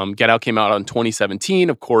them. Get Out came out in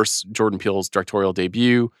 2017. Of course, Jordan Peele's directorial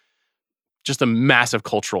debut. Just a massive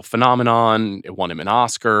cultural phenomenon. It won him an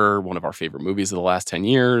Oscar, one of our favorite movies of the last 10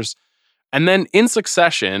 years. And then in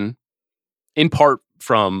succession, in part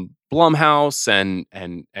from Blumhouse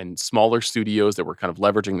and smaller studios that were kind of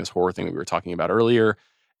leveraging this horror thing that we were talking about earlier,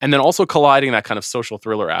 and then also colliding that kind of social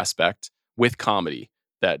thriller aspect with comedy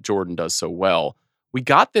that Jordan does so well. We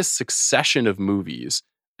got this succession of movies,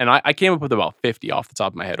 and I came up with about 50 off the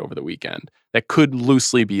top of my head over the weekend that could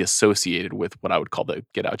loosely be associated with what I would call the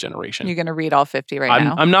Get Out generation. You're going to read all 50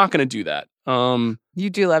 now? I'm not going to do that. You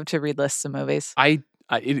do love to read lists of movies.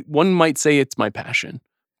 One might say it's my passion,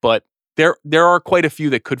 but there are quite a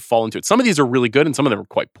few that could fall into it. Some of these are really good, and some of them are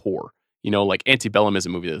quite poor. Like Antebellum is a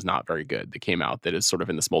movie that is not very good that came out that is sort of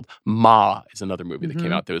in this mold. Ma is another movie that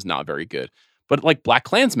came out that was not very good. But like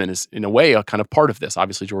BlacKkKlansman is in a way a kind of part of this.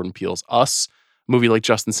 Obviously, Jordan Peele's Us, a movie like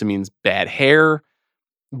Justin Simien's Bad Hair,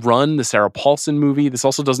 Run, the Sarah Paulson movie. This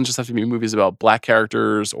also doesn't just have to be movies about black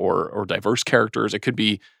characters or diverse characters. It could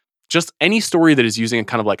be just any story that is using a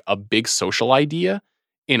kind of like a big social idea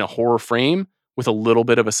in a horror frame with a little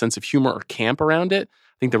bit of a sense of humor or camp around it.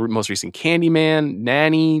 I think the most recent Candyman,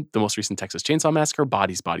 Nanny, the most recent Texas Chainsaw Massacre,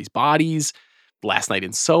 Bodies, Bodies, Bodies, Last Night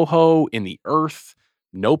in Soho, In the Earth,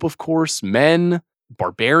 Nope, of course, Men,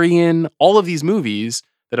 Barbarian, all of these movies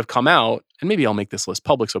that have come out, and maybe I'll make this list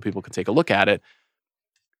public so people can take a look at it,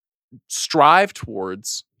 strive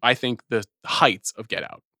towards, I think, the heights of Get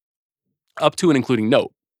Out, up to and including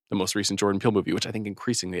Nope, the most recent Jordan Peele movie, which I think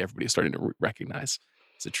increasingly everybody is starting to recognize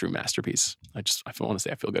as a true masterpiece. I want to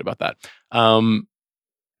say I feel good about that.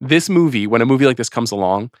 This movie, when a movie like this comes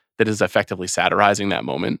along that is effectively satirizing that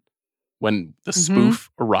moment, when the spoof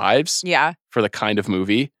arrives for the kind of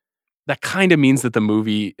movie, that kind of means that the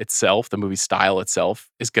movie itself, the movie style itself,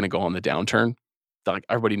 is going to go on the downturn. Like,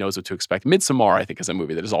 everybody knows what to expect. Midsommar, I think, is a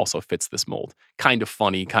movie that also fits this mold. Kind of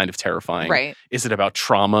funny, kind of terrifying. Right. Is it about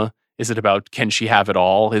trauma? Is it about can she have it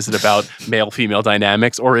all? Is it about male-female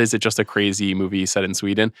dynamics? Or is it just a crazy movie set in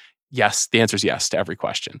Sweden? Yes, the answer is yes to every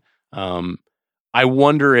question. I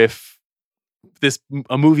wonder if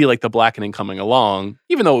a movie like The Blackening coming along,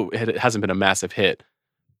 even though it hasn't been a massive hit,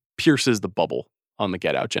 pierces the bubble on the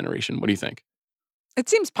Get Out generation. What do you think? It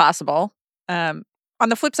seems possible. On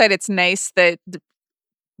the flip side, it's nice that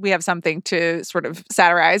we have something to sort of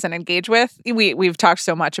satirize and engage with. We've talked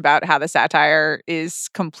so much about how the satire is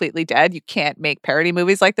completely dead. You can't make parody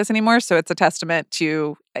movies like this anymore. So it's a testament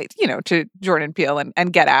to, to Jordan Peele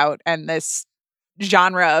and Get Out and this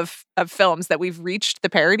genre of films that we've reached the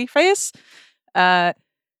parody phase.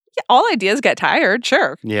 All ideas get tired,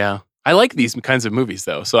 sure. Yeah. I like these kinds of movies,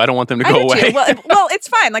 though, so I don't want them to go away. Well, it's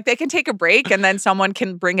fine. Like, they can take a break and then someone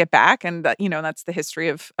can bring it back. And, that's the history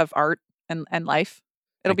of art and life.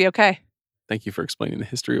 It'll be okay. Thank you for explaining the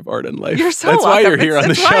history of art and life. You're so That's welcome. why you're here on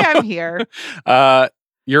the show. That's why I'm here.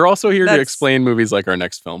 You're also here to explain movies like our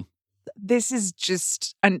next film. This is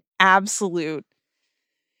just an absolute...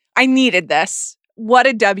 I needed this. What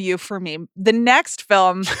a W for me. The next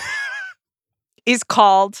film is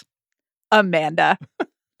called Amanda.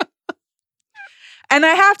 And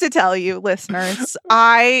I have to tell you, listeners,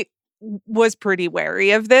 I was pretty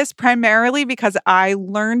wary of this, primarily because I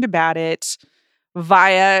learned about it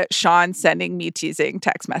via Sean sending me teasing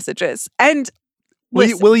text messages. And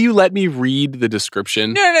will you let me read the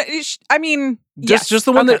description? No. I mean, just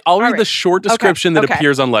the one that I'll read the short description that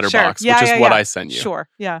appears on Letterboxd, which is what I sent you. Sure,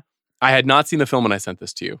 yeah. I had not seen the film when I sent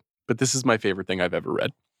this to you, but this is my favorite thing I've ever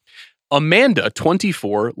read. Amanda,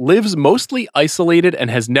 24, lives mostly isolated and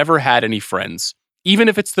has never had any friends, even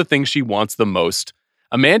if it's the thing she wants the most.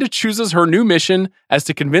 Amanda chooses her new mission as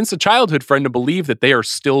to convince a childhood friend to believe that they are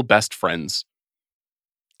still best friends.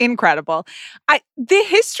 Incredible. The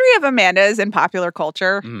history of Amanda's in popular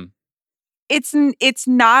culture, it's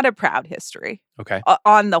not a proud history. Okay.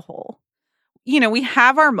 On the whole. We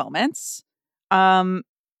have our moments.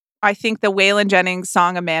 I think the Waylon Jennings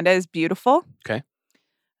song Amanda is beautiful. Okay.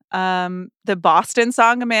 The Boston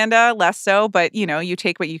song Amanda, less so, but you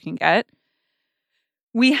take what you can get.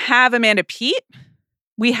 We have Amanda Peet.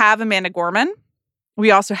 We have Amanda Gorman.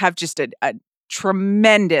 We also have just a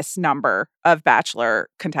tremendous number of Bachelor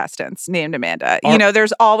contestants named Amanda.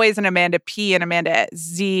 There's always an Amanda P and Amanda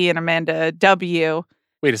Z and Amanda W.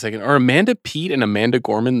 Wait a second. Are Amanda Peet and Amanda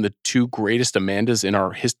Gorman the two greatest Amandas in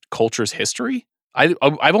our culture's history? I've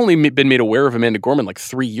only been made aware of Amanda Gorman like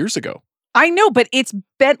 3 years ago. I know, but it's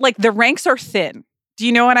been like the ranks are thin. Do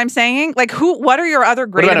you know what I'm saying? Like, what are your other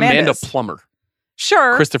great Amandas? What about Amanda Plummer?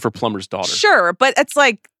 Sure. Christopher Plummer's daughter. Sure, but it's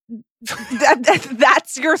like,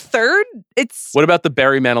 that's your third? What about the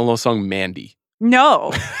Barry Manilow song Mandy?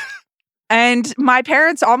 No. And my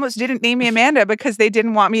parents almost didn't name me Amanda because they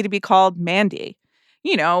didn't want me to be called Mandy.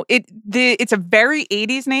 It's a very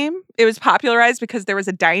 80s name. It was popularized because there was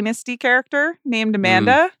a Dynasty character named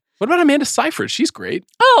Amanda. What about Amanda Seyfried? She's great.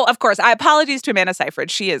 Oh, of course. Apologies to Amanda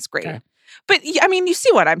Seyfried. She is great. Okay. But, I mean, you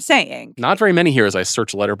see what I'm saying. Not very many here as I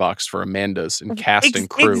search Letterboxd for Amandas and cast and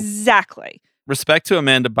crew. Exactly. Respect to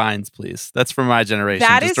Amanda Bynes, please. That's from my generation.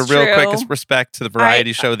 That Just is a real true. quick respect to the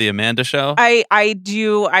variety show, The Amanda Show. I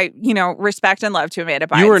do, respect and love to Amanda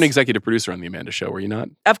Bynes. You were an executive producer on The Amanda Show, were you not?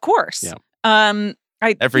 Of course. Yeah.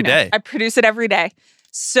 Every day. I produce it every day.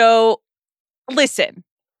 So, listen,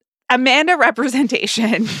 Amanda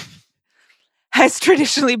representation has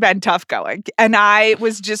traditionally been tough going. And I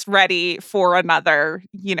was just ready for another,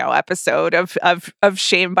 episode of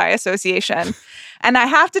shame by association. And I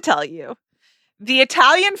have to tell you, the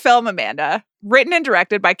Italian film Amanda, written and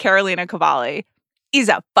directed by Carolina Cavalli, is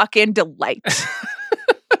a fucking delight.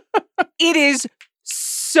 It is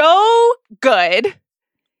so good.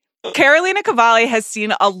 Carolina Cavalli has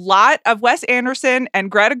seen a lot of Wes Anderson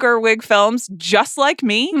and Greta Gerwig films just like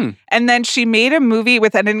me. And then she made a movie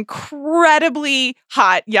with an incredibly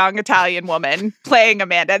hot young Italian woman playing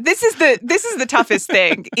Amanda. This is the toughest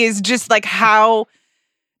thing, is just like how,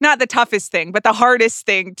 not the toughest thing, but the hardest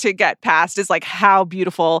thing to get past is like how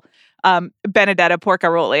beautiful Benedetta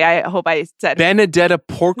Porcaroli. I hope I said Benedetta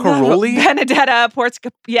Porcaroli? Benedetta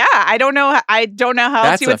Porcaroli. Yeah, I don't know how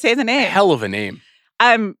else you would say the name. Hell of a name.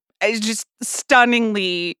 Is just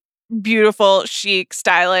stunningly beautiful, chic,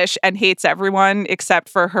 stylish, and hates everyone except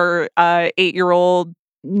for her 8-year-old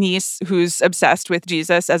niece who's obsessed with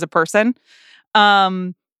Jesus as a person.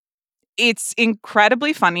 It's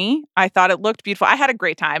incredibly funny. I thought it looked beautiful. I had a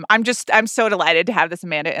great time. I'm so delighted to have this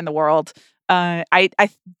Amanda in the world. I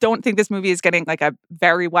don't think this movie is getting like a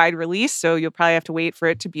very wide release, so you'll probably have to wait for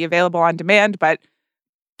it to be available on demand, but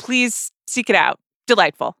please seek it out.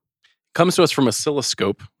 Delightful. Comes to us from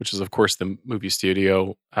Oscilloscope, which is, of course, the movie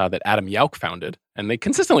studio that Adam Yauch founded. And they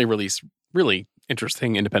consistently release really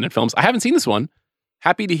interesting independent films. I haven't seen this one.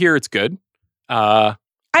 Happy to hear it's good. I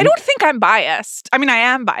don't think I'm biased. I mean, I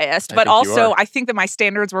am biased, but also I think that my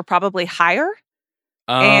standards were probably higher.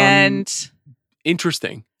 And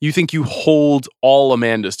interesting. You think you hold all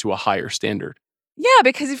Amandas to a higher standard? Yeah,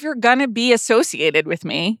 because if you're going to be associated with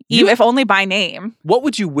me, even if only by name.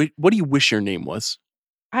 What do you wish your name was?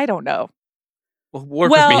 I don't know. Well, work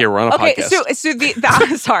with me here. We're on a podcast. So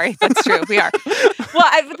the sorry, that's true. We are. Well,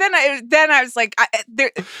 then I was like,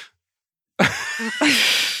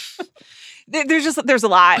 there's a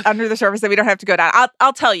lot under the surface that we don't have to go down.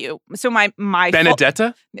 I'll tell you. So my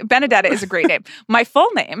Benedetta? Benedetta is a great name. My full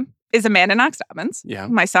name is Amanda Knox Dobbins. Yeah.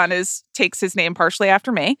 My son takes his name partially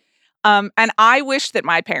after me. And I wish that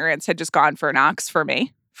my parents had just gone for Knox for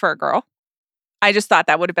me, for a girl. I just thought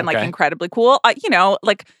that would have been like incredibly cool. Like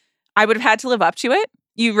I would have had to live up to it.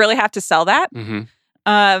 You really have to sell that.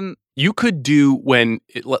 Mm-hmm. You could do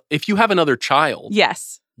if you have another child.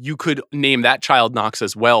 Yes. You could name that child Knox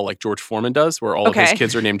as well, like George Foreman does, where all of his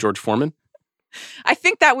kids are named George Foreman. I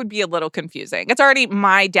think that would be a little confusing. It's already,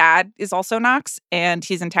 my dad is also Knox, and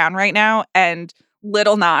he's in town right now, and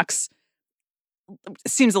little Knox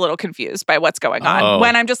seems a little confused by what's going on.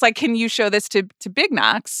 When I'm just like, can you show this to Big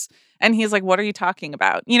Knox? And he's like, what are you talking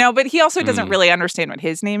about? But he also doesn't really understand what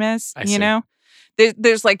his name is.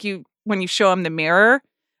 There's like when you show him the mirror,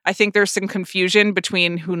 I think there's some confusion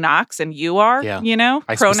between who Knox and you are, I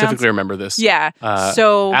pronouns. specifically remember this. Yeah.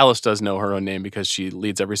 So Alice does know her own name because she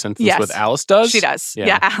leads every sentence with Alice does. She does.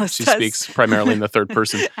 Yeah, Alice does. She speaks primarily in the third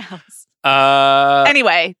person. Alice.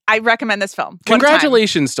 Anyway, I recommend this film.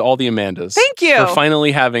 Congratulations to all the Amandas. Thank you. For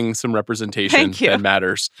finally having some representation that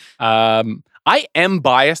matters. I am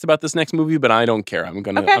biased about this next movie, but I don't care. I'm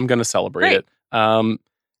gonna celebrate it.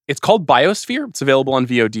 It's called Biosphere. It's available on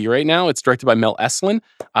VOD right now. It's directed by Mel Eslin.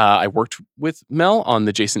 I worked with Mel on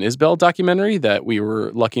the Jason Isbell documentary that we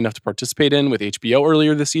were lucky enough to participate in with HBO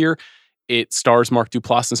earlier this year. It stars Mark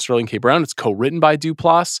Duplass and Sterling K. Brown. It's co-written by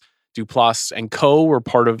Duplass. Duplass and co. were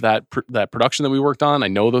part of that production that we worked on. I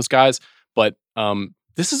know those guys, but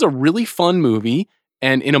this is a really fun movie,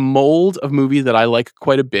 and in a mold of movie that I like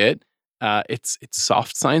quite a bit. It's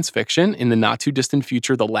soft science fiction. In the not too distant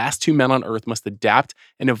future, the last two men on Earth must adapt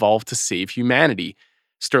and evolve to save humanity.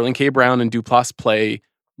 Sterling K. Brown and Duplass play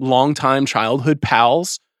longtime childhood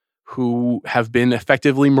pals who have been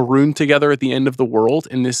effectively marooned together at the end of the world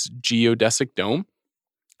in this geodesic dome.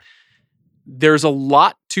 There's a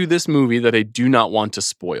lot to this movie that I do not want to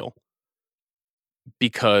spoil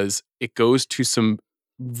because it goes to some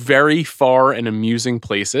very far and amusing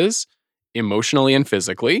places, emotionally and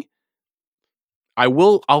physically.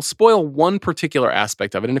 I'll spoil one particular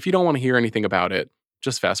aspect of it, and if you don't want to hear anything about it,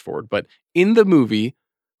 just fast forward. But in the movie,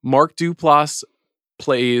 Mark Duplass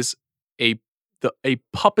plays a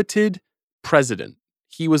puppeted president.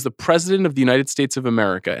 He was the president of the United States of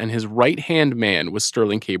America, and his right-hand man was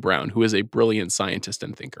Sterling K. Brown, who is a brilliant scientist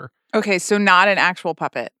and thinker. Okay, so not an actual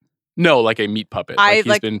puppet. No, like a meat puppet.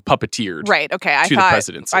 He's been puppeteered. Right. Okay. The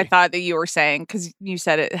presidency. I thought that you were saying, because you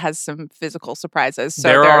said it has some physical surprises. So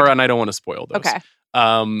there are, and I don't want to spoil those. Okay.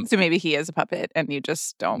 So maybe he is a puppet, and you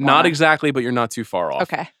just don't. Not exactly, but you're not too far off.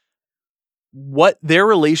 Okay. What their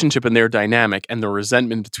relationship and their dynamic and the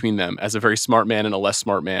resentment between them as a very smart man and a less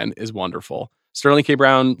smart man is wonderful. Sterling K.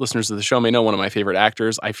 Brown, listeners of the show may know, one of my favorite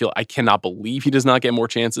actors. I cannot believe he does not get more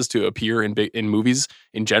chances to appear in movies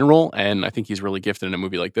in general, and I think he's really gifted in a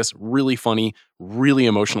movie like this. Really funny, really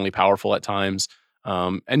emotionally powerful at times.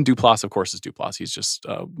 And Duplass, of course, is Duplass. He's just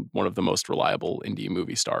one of the most reliable indie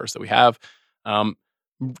movie stars that we have.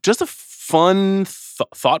 Just a fun,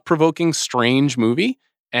 thought-provoking, strange movie,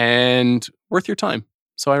 and worth your time.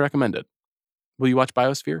 so I recommend it. Will you watch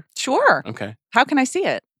Biosphere? Sure. Okay. How can I see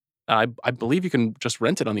it? I believe you can just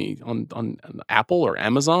rent it on Apple or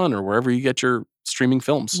Amazon or wherever you get your streaming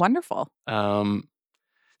films. Wonderful.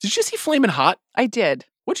 Did you see Flamin' Hot? I did.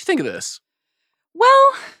 What'd you think of this?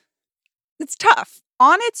 Well, it's tough.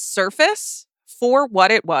 On its surface, for what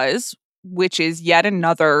it was, which is yet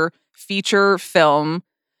another feature film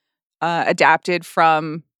adapted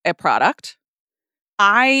from a product,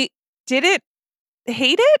 I didn't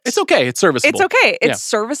hate it. It's okay. It's serviceable. It's okay. It's Yeah.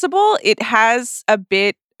 serviceable. It has a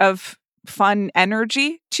bit of fun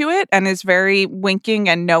energy to it and is very winking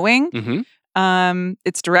and knowing. Mm-hmm.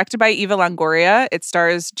 It's directed by Eva Longoria. It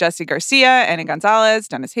stars Jesse Garcia, Anna Gonzalez,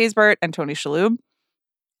 Dennis Haysbert, and Tony Shalhoub,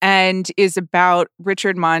 and is about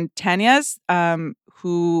Richard Montañez,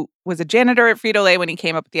 who was a janitor at Frito-Lay when he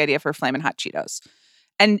came up with the idea for Flamin' Hot Cheetos.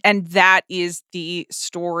 And that is the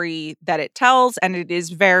story that it tells, and it is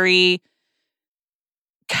very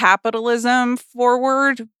capitalism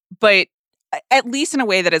forward, but at least in a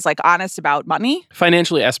way that is like honest about money.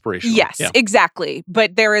 Financially aspirational. Yes, Yeah. exactly.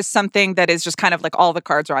 But there is something that is just kind of like all the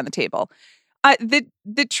cards are on the table.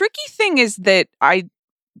 The tricky thing is that I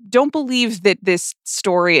don't believe that this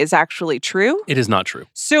story is actually true. It is not true.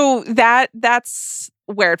 So that's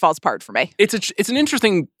where it falls apart for me. It's an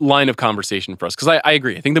interesting line of conversation for us because I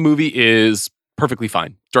agree. I think the movie is perfectly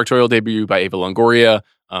fine. Directorial debut by Eva Longoria.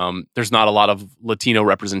 There's not a lot of Latino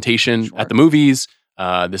representation Sure. at the movies.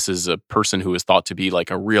 This is a person who is thought to be like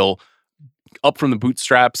a real up from the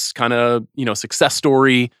bootstraps kind of, success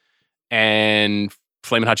story. And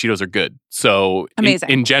Flamin' Hot Cheetos are good. So Amazing.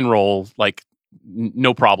 In general, like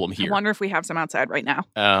no problem here. I wonder if we have some outside right now.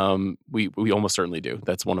 We almost certainly do.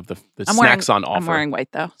 That's one of the I'm snacks wearing, on offer. I'm wearing white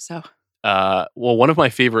though, so. Well, one of my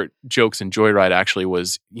favorite jokes in Joyride actually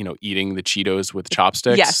was, eating the Cheetos with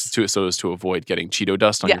chopsticks Yes. so as to avoid getting Cheeto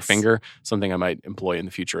dust on your Yes. finger. Something I might employ in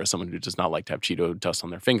the future as someone who does not like to have Cheeto dust on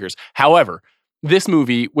their fingers. However, this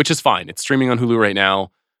movie, which is fine, it's streaming on Hulu right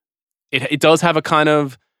now. It does have a kind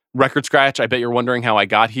of record scratch. I bet you're wondering how I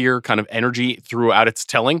got here kind of energy throughout its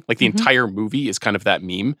telling. Like the Mhm. entire movie is kind of that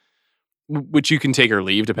meme, which you can take or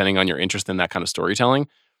leave depending on your interest in that kind of storytelling.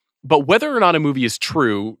 But whether or not a movie is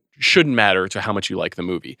true shouldn't matter to how much you like the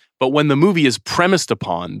movie. But when the movie is premised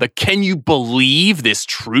upon the can you believe this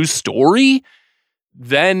true story,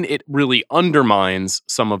 then it really undermines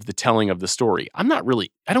some of the telling of the story. I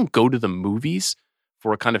don't go to the movies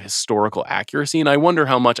for a kind of historical accuracy. And I wonder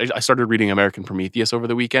how much, I started reading American Prometheus over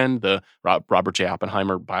the weekend, the Robert J.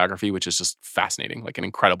 Oppenheimer biography, which is just fascinating, like an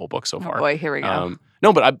incredible book so far. Oh boy, here we go.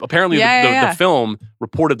 No, but apparently Yeah. the film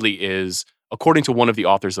reportedly is, according to one of the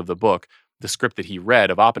authors of the book, the script that he read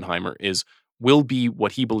of Oppenheimer will be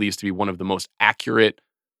what he believes to be one of the most accurate,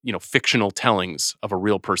 fictional tellings of a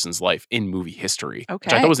real person's life in movie history. Which I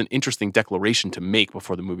Okay. thought was an interesting declaration to make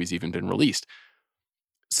before the movie's even been released.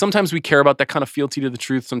 Sometimes we care about that kind of fealty to the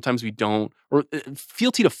truth. Sometimes we don't, or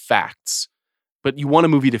fealty to facts. But you want a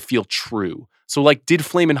movie to feel true. So, like, did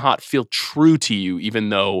Flamin' Hot feel true to you, even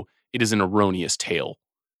though it is an erroneous tale?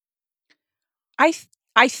 I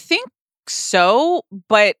think so,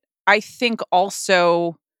 but I think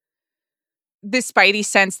also the spidey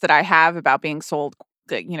sense that I have about being sold,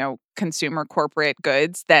 consumer corporate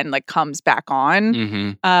goods then like comes back on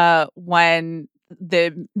Mm-hmm. when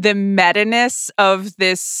the meta-ness of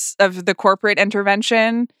the corporate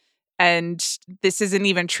intervention, and this isn't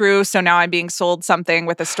even true, so now I'm being sold something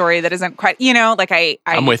with a story that isn't quite,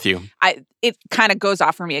 I'm with you. it kind of goes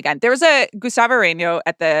off for me again. There was Gustavo Reino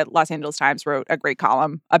at the Los Angeles Times wrote a great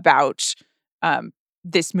column about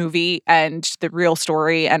this movie and the real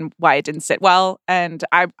story and why it didn't sit well. And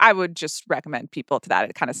I would just recommend people to that.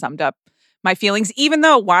 It kind of summed up my feelings, even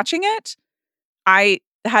though watching it, I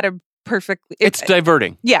had a perfectly... It's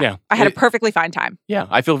diverting. Yeah. I had a perfectly fine time. Yeah,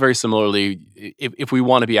 I feel very similarly. If we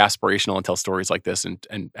want to be aspirational and tell stories like this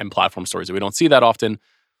and platform stories that we don't see that often,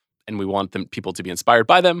 and we want people to be inspired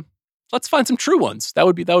by them, let's find some true ones. That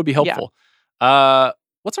would be helpful.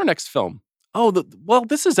 What's our next film?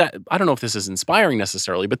 This is I don't know if this is inspiring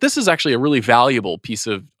necessarily, but this is actually a really valuable piece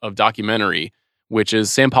of documentary, which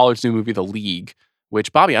is Sam Pollard's new movie, The League.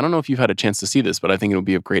 Which, Bobby, I don't know if you've had a chance to see this, but I think it'll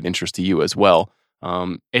be of great interest to you as well.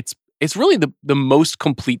 It's really the most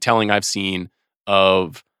complete telling I've seen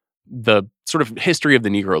of the sort of history of the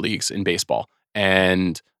Negro Leagues in baseball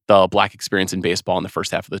and the Black experience in baseball in the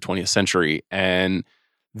first half of the 20th century. And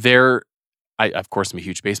I, of course, am a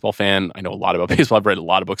huge baseball fan. I know a lot about baseball. I've read a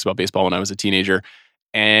lot of books about baseball when I was a teenager.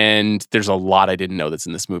 And there's a lot I didn't know that's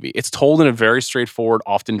in this movie. It's told in a very straightforward,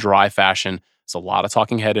 often dry fashion. It's a lot of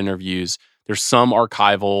talking head interviews. There's some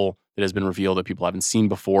archival that has been revealed that people haven't seen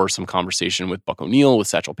before, some conversation with Buck O'Neill, with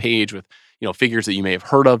Satchel Paige, with, figures that you may have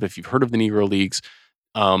heard of if you've heard of the Negro Leagues.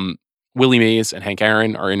 Willie Mays and Hank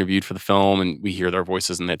Aaron are interviewed for the film, and we hear their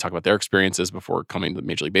voices and they talk about their experiences before coming to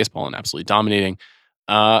Major League Baseball and absolutely dominating.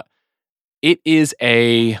 It's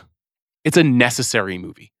a necessary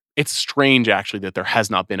movie. It's strange, actually, that there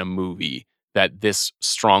has not been a movie that this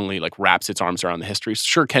strongly wraps its arms around the history.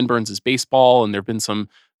 Sure, Ken Burns is baseball, and there have been some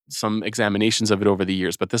examinations of it over the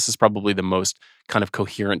years, but this is probably the most kind of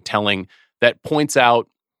coherent telling that points out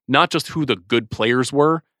not just who the good players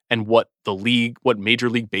were and what Major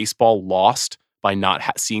League Baseball lost by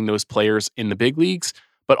not seeing those players in the big leagues,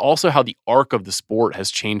 but also how the arc of the sport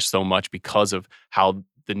has changed so much because of how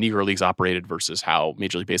the Negro Leagues operated versus how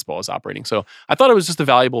Major League Baseball is operating. So I thought it was just a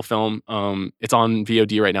valuable film. It's on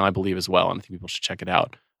VOD right now, I believe, as well, and I think people should check it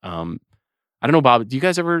out. I don't know, Bob, do you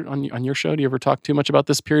guys ever, on your show, do you ever talk too much about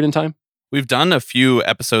this period in time? We've done a few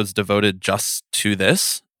episodes devoted just to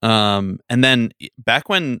this. And then back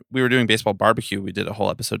when we were doing Baseball Barbecue, we did a whole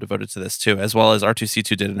episode devoted to this too, as well as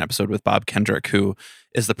R2C2 did an episode with Bob Kendrick, who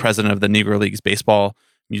is the president of the Negro Leagues Baseball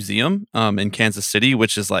Museum in Kansas City,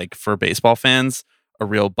 which is for baseball fans, a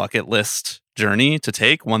real bucket list journey to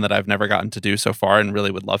take, one that I've never gotten to do so far and really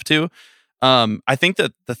would love to. I think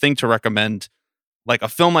that the thing to recommend, a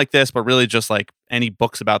film like this, but really just any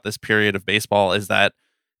books about this period of baseball, is that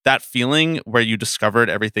feeling where you discovered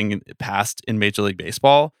everything past in Major League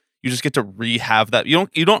Baseball. You just get to re-have that. You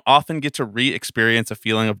don't often get to re-experience a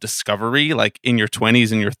feeling of discovery in your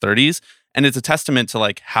 20s and your 30s. And it's a testament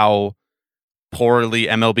to how poorly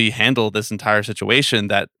MLB handled this entire situation,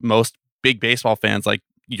 that most big baseball fans like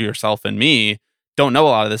yourself and me don't know a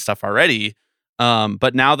lot of this stuff already.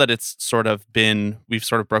 But now that we've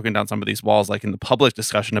sort of broken down some of these walls, in the public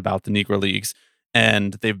discussion about the Negro Leagues,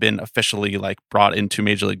 and they've been officially brought into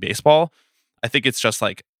Major League Baseball, I think it's just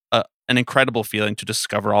an incredible feeling to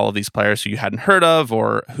discover all of these players who you hadn't heard of,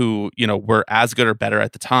 or who, were as good or better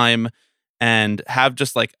at the time, and have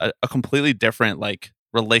just a completely different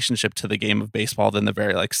relationship to the game of baseball than the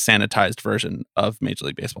very sanitized version of Major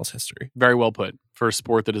League Baseball's history. Very well put. For a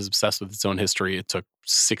sport that is obsessed with its own history, it took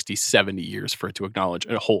 60, 70 years for it to acknowledge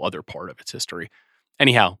a whole other part of its history.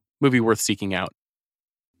 Anyhow, movie worth seeking out.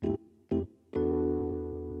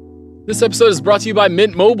 This episode is brought to you by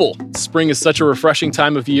Mint Mobile. Spring is such a refreshing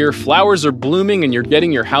time of year. Flowers are blooming and you're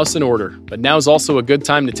getting your house in order. But now's also a good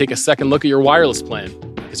time to take a second look at your wireless plan,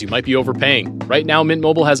 because you might be overpaying. Right now, Mint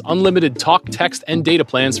Mobile has unlimited talk, text, and data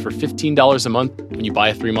plans for $15 a month when you buy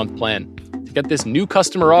a 3-month plan. To get this new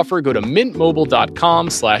customer offer, go to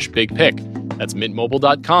mintmobile.com/bigpick. That's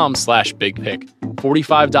mintmobile.com/bigpick.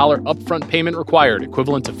 $45 upfront payment required,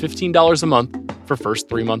 equivalent to $15 a month for first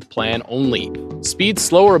 3-month plan only. Speed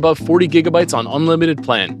slower above 40 gigabytes on unlimited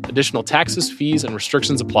plan. Additional taxes, fees, and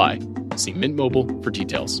restrictions apply. See Mint Mobile for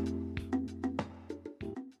details.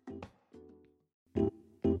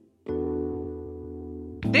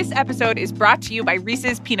 This episode is brought to you by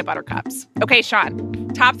Reese's Peanut Butter Cups. Okay, Sean,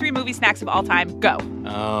 top 3 movie snacks of all time, go.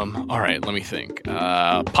 All right, let me think.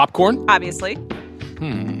 Popcorn? Obviously.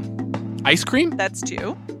 Ice cream? That's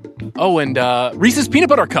 2. Oh, and Reese's Peanut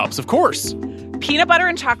Butter Cups, of course. Peanut butter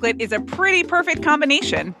and chocolate is a pretty perfect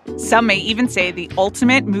combination. Some may even say the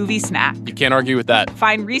ultimate movie snack. You can't argue with that.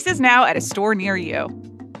 Find Reese's now at a store near you.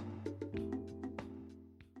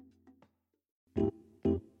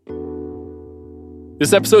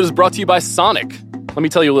 This episode is brought to you by Sonic. Let me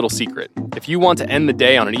tell you a little secret. If you want to end the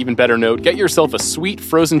day on an even better note, get yourself a sweet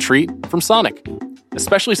frozen treat from Sonic.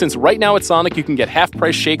 Especially since right now at Sonic, you can get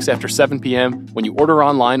half-price shakes after 7 p.m. when you order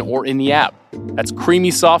online or in the app. That's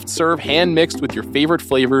creamy, soft serve, hand-mixed with your favorite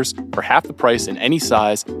flavors for half the price in any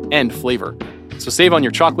size and flavor. So save on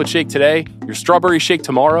your chocolate shake today, your strawberry shake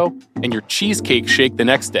tomorrow, and your cheesecake shake the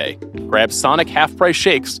next day. Grab Sonic half-price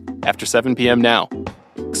shakes after 7 p.m. now.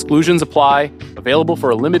 Exclusions apply. Available for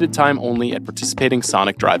a limited time only at participating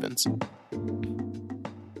Sonic drive-ins.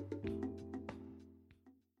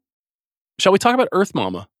 Shall we talk about Earth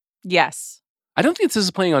Mama? Yes. I don't think this is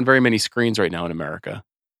playing on very many screens right now in America,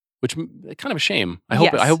 which is kind of a shame. I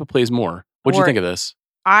hope it plays more. What do you think of this?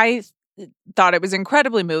 I thought it was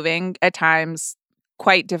incredibly moving, at times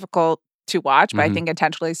quite difficult to watch, but I think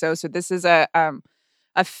intentionally so. So this is a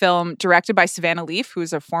film directed by Savannah Leaf,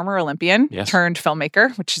 who's a former Olympian turned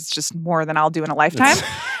filmmaker, which is just more than I'll do in a lifetime.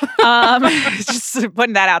 Just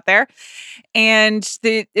putting that out there. And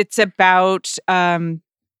it's about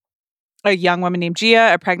a young woman named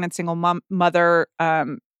Gia, a pregnant single mother,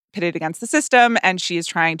 pitted against the system, and she is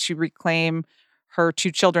trying to reclaim her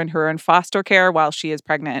 2 children who are in foster care while she is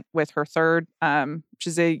pregnant with her third, which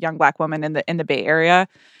is a young Black woman in the Bay Area.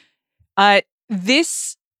 I'm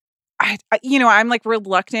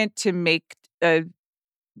reluctant to make a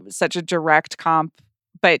such a direct comp,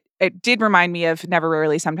 but it did remind me of Never,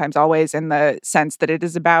 Rarely, Sometimes, Always, in the sense that it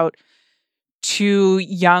is about two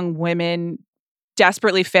young women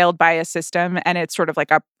desperately failed by a system, and it's sort of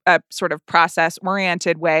like a sort of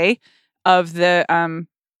process-oriented way of the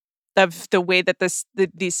way that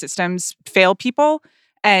these systems fail people,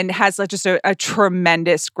 and has like just a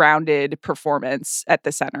tremendous grounded performance at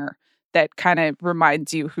the center that kind of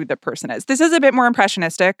reminds you who the person is. This is a bit more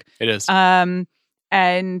impressionistic. It is. And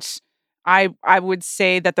I would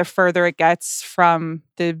say that the further it gets from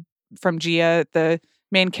Gia, the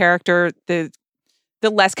main character, the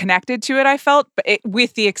less connected to it I felt, but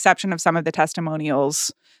with the exception of some of the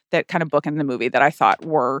testimonials that kind of bookend the movie that I thought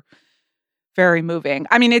were very moving.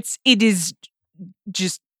 I mean, it is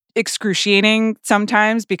just excruciating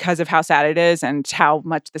sometimes because of how sad it is and how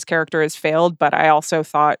much this character has failed, but I also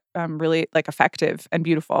thought really like effective and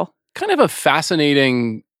beautiful. Kind of a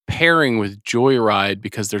fascinating pairing with Joyride,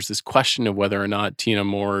 because there's this question of whether or not Tina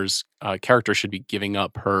Moore's character should be giving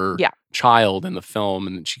up her child in the film,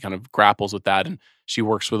 and she kind of grapples with that, and she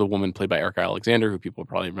works with a woman played by Erica Alexander, who people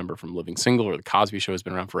probably remember from Living Single or The Cosby Show, has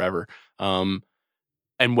been around forever, and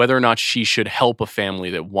whether or not she should help a family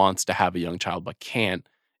that wants to have a young child but can't,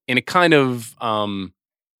 in a kind of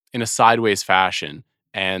in a sideways fashion,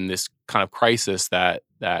 and this kind of crisis that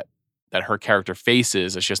her character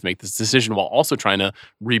faces as she has to make this decision while also trying to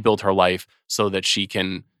rebuild her life so that she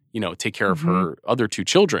can, take care of her other two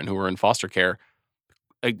children who are in foster care.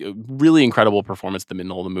 A really incredible performance in the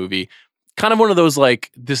middle of the movie. Kind of one of those,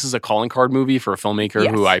 like, this is a calling card movie for a filmmaker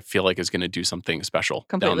who I feel like is going to do something special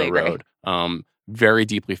Completely down the road. Very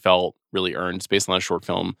deeply felt, really earned. It's based on a short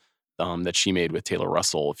film that she made with Taylor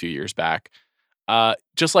Russell a few years back.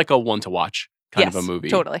 Just like a one to watch kind of a movie.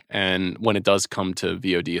 Totally. And when it does come to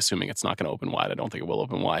VOD, assuming it's not going to open wide, I don't think it will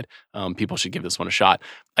open wide, people should give this one a shot.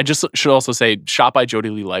 I just should also say, shot by Jodi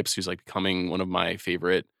Lee Lipes, who's like becoming one of my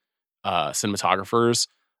favorite cinematographers.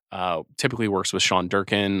 Typically works with Sean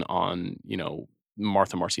Durkin on,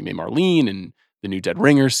 Martha, Marcy, May, Marlene, and the new Dead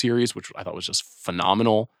Ringers series, which I thought was just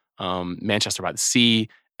phenomenal. Manchester by the Sea,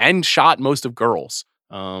 and shot most of Girls.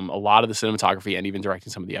 A lot of the cinematography and even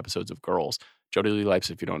directing some of the episodes of Girls. Jodi Lee Lipes,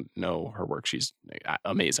 if you don't know her work, she's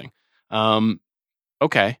amazing.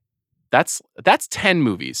 Okay. That's 10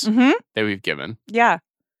 movies that we've given. Yeah.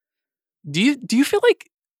 Do you feel like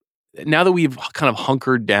now that we've kind of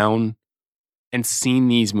hunkered down and seen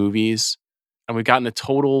these movies and we've gotten a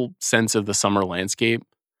total sense of the summer landscape,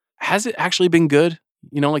 has it actually been good?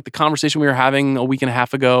 Like the conversation we were having a week and a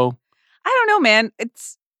half ago. I don't know, man.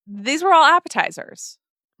 These were all appetizers.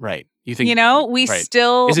 Right. You think, we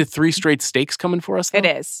still... Is it 3 straight steaks coming for us, though?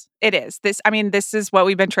 It is. This is what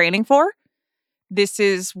we've been training for. This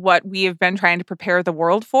is what we have been trying to prepare the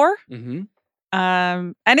world for. Mm-hmm.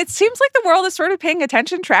 And it seems like the world is sort of paying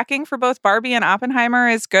attention. Tracking for both Barbie and Oppenheimer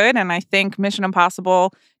is good. And I think Mission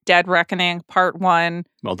Impossible Dead Reckoning Part 1.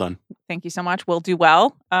 Well done. Thank you so much. Will do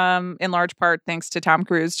well. In large part thanks to Tom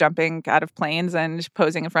Cruise jumping out of planes and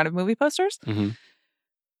posing in front of movie posters. Mm-hmm.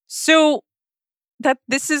 So that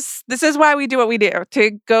this is why we do what we do,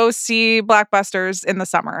 to go see blockbusters in the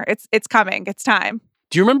summer. It's coming. It's time.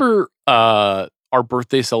 Do you remember our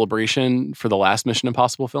birthday celebration for the last Mission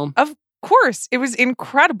Impossible film? Of course. It was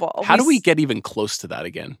incredible. How do we get even close to that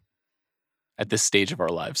again at this stage of our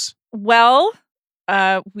lives? Well,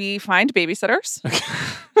 we find babysitters.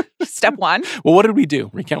 Step 1. Well, what did we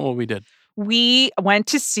do? Recount what we did. We went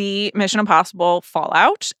to see Mission Impossible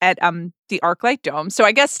Fallout at the ArcLight Dome. So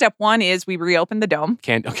I guess step 1 is we reopen the dome.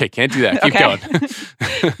 Can't do that. Keep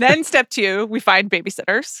going. Then step 2, we find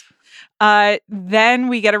babysitters. Then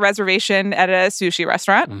we get a reservation at a sushi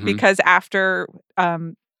restaurant because after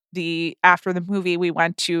the movie, we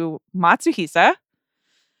went to Matsuhisa,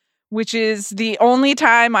 which is the only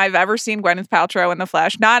time I've ever seen Gwyneth Paltrow in the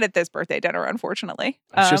flesh. Not at this birthday dinner, unfortunately.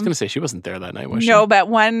 I was just going to say, she wasn't there that night, was she? No, but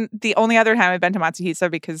the only other time I've been to Matsuhisa,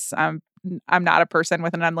 because I'm not a person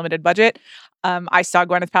with an unlimited budget, I saw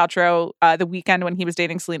Gwyneth Paltrow the weekend when he was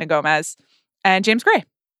dating Selena Gomez and James Gray.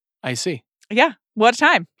 I see. Yeah. What a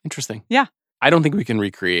time. Interesting. Yeah. I don't think we can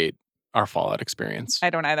recreate our Fallout experience. I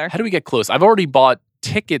don't either. How do we get close? I've already bought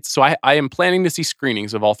tickets, so I am planning to see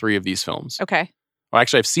screenings of all 3 of these films. Okay. Well,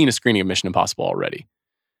 actually, I've seen a screening of Mission Impossible already.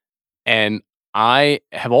 And I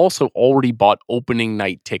have also already bought opening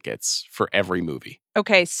night tickets for every movie.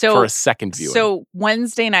 Okay, so... for a second viewing. So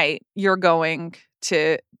Wednesday night, you're going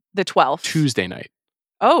to the 12th. Tuesday night.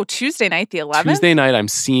 Oh, Tuesday night, the 11th? Tuesday night, I'm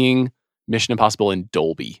seeing Mission Impossible in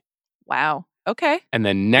Dolby. Wow. Okay. And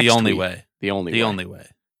then next The only week... way. The only way. The only way.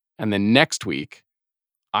 And then next week,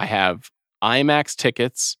 I have IMAX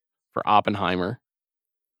tickets for Oppenheimer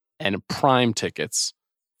and Prime tickets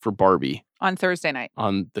for Barbie On Thursday night.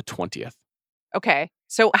 on the 20th. Okay.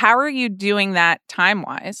 So how are you doing that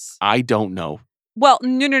time-wise? I don't know. Well,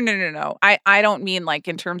 no. I don't mean like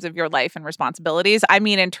in terms of your life and responsibilities. I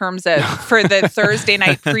mean in terms of for the Thursday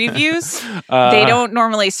night previews. They don't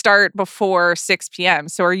normally start before 6 p.m.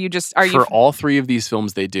 So are you For all three of these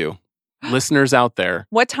films, they do. Listeners out there,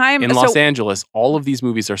 what time? in Los Angeles, all of these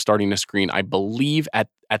movies are starting to screen, I believe, at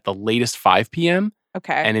the latest 5 p.m.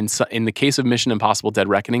 Okay. And in the case of Mission Impossible Dead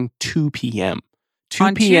Reckoning, 2 p.m. 2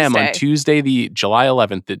 On p.m. Tuesday. on Tuesday, the July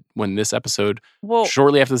 11th, when this episode, Well,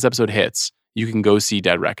 shortly after this episode hits, you can go see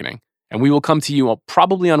Dead Reckoning. And we will come to you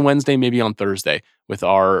probably on Wednesday, maybe on Thursday, with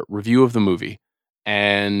our review of the movie.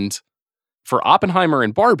 And for Oppenheimer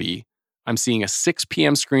and Barbie, I'm seeing a 6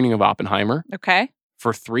 p.m. screening of Oppenheimer okay.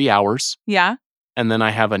 for 3 hours. Yeah. And then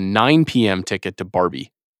I have a 9 p.m. ticket to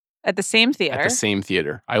Barbie At the same theater. at the same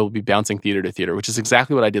theater. I will be bouncing theater to theater, which is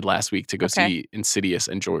exactly what I did last week to go Okay. see Insidious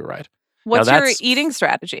and Joyride. What's Now your that's- eating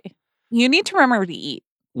strategy? You need to remember to eat.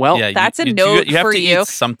 Well, Yeah, that's a you note You have for to you. eat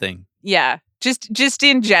something. Yeah. Just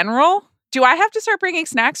in general. Do I have to start bringing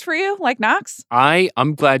snacks for you, like Knox?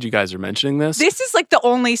 I'm glad you guys are mentioning this. This is like the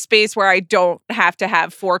only space where I don't have to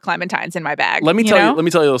have 4 clementines in my bag. Let me tell know? you. Let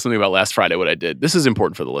me tell you something about last Friday. What I did. This is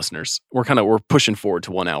important for the listeners. We're pushing forward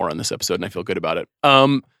to 1 hour on this episode, and I feel good about it.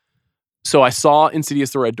 So I saw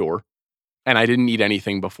Insidious: The Red Door, and I didn't eat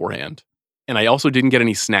anything beforehand, and I also didn't get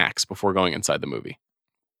any snacks before going inside the movie.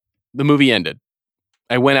 The movie ended.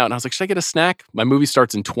 I went out and I was like, should I get a snack? My movie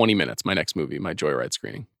starts in 20 minutes. My next movie, my Joyride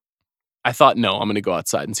screening. I thought, no, I'm going to go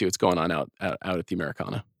outside and see what's going on out at the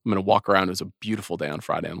Americana. I'm going to walk around. It was a beautiful day on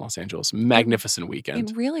Friday in Los Angeles. Magnificent weekend.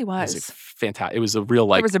 It really It was was. fantastic. It was a real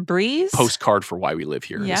There was a breeze. postcard for why we live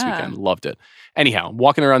here this Yeah. weekend. Loved it. Anyhow,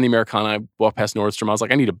 walking around the Americana, I walked past Nordstrom. I was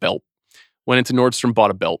like, I need a belt. Went into Nordstrom,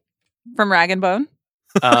 bought a belt. From Rag and Bone.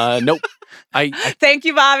 Nope. I Thank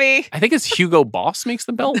you, Bobby. I think it's Hugo Boss makes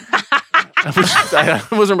the belt. I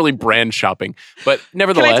wasn't really brand shopping, but Can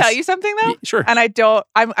nevertheless. I tell you something though? Sure. And I'm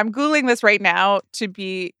Googling this right now to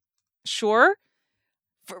be sure.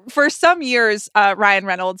 For some years, Ryan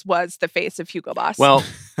Reynolds was the face of Hugo Boss. Well,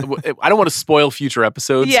 I don't want to spoil future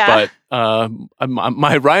episodes, Yeah. but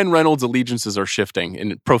my Ryan Reynolds allegiances are shifting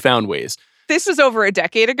in profound ways. this was over a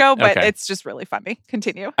decade ago, but Okay. it's just really funny.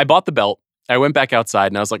 Continue. I bought the belt. I went back outside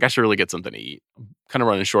and I was like, I should really get something to eat. I'm kind of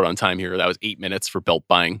running short on time here. That was 8 minutes for belt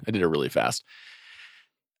buying. I did it really fast.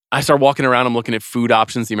 I start walking around. I'm looking at food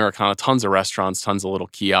options, the Americana, tons of restaurants, tons of little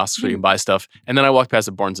kiosks where you can buy stuff. And then I walked past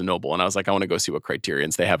a Barnes & Noble and I was like, I want to go see what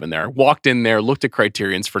Criterions they have in there. Walked in there, looked at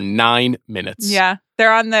Criterions for 9 minutes. Yeah,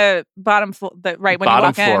 they're on the bottom floor, right when you Bottom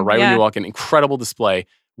walk floor, in. right yeah. when you walk in. Incredible display.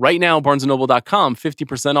 Right now, BarnesandNoble.com,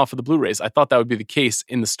 50% off of the Blu-rays. I thought that would be the case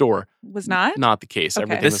in the store. Was not? Not the case. Okay.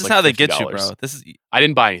 Everything This was is like how they get you, $50. bro. This is I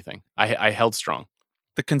didn't buy anything. I held strong.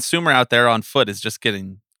 the consumer out there on foot is just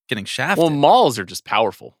getting shafted. Well, malls are just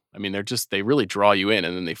powerful. I mean, they really draw you in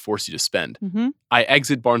and then they force you to spend. Mm-hmm. I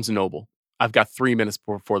exit Barnes & Noble. I've got 3 minutes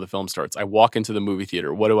before the film starts. I walk into the movie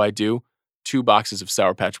theater. What do? 2 boxes of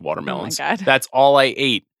Sour Patch watermelons. Oh my God. That's all I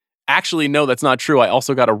ate. Actually, no, that's not true. I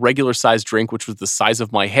also got a regular size drink, which was the size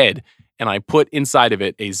of my head. And I put inside of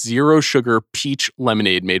it a 0 sugar peach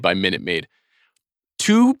lemonade made by Minute Maid.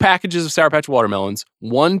 2 packages of Sour Patch watermelons,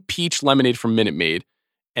 1 peach lemonade from Minute Maid.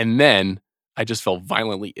 And then I just felt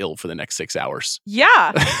violently ill for the next 6 hours.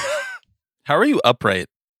 Yeah. How are you upright?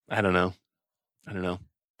 I don't know.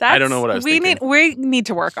 That's, I don't know what I was thinking. We need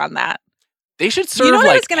to work on that. They should serve know what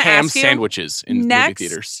I was like gonna ham ask you? sandwiches in movie Next-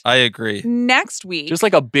 theaters. I agree. Next week. Just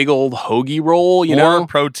like a big old hoagie roll, you More know?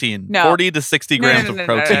 protein. No. 40 to 60 grams of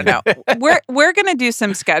protein. No. We're gonna do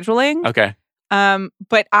some scheduling. Okay.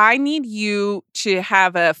 But I need you to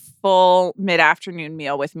have a full mid-afternoon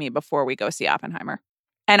meal with me before we go see Oppenheimer.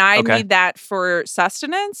 And I Okay. need that for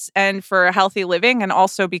sustenance and for healthy living, and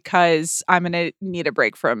also because I'm going to need a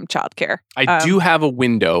break from childcare. I do have a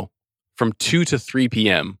window from 2 to 3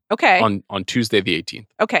 p.m. Okay. on Tuesday the 18th.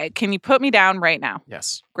 Okay. Can you put me down right now?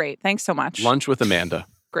 Yes. Great. Thanks so much. Lunch with Amanda.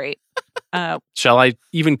 Great. Shall I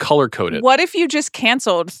even color code it? What if you just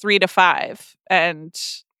canceled 3 to 5 and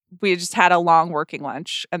we just had a long working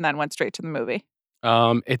lunch and then went straight to the movie?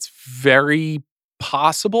 It's very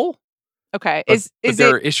possible. Okay. But, Is there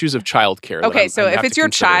it are issues of childcare. okay? So if have it's to your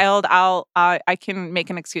consider. child, I can make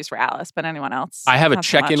an excuse for Alice, but anyone else, I have a not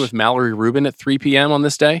so check-in much. with Mallory Rubin at 3 p.m. on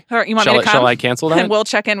this day. Or you want me to come? Shall I cancel that? And we'll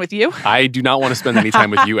check in with you. I do not want to spend any time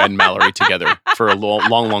with you and Mallory together for a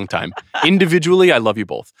long time. Individually, I love you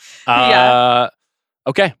both. Yeah.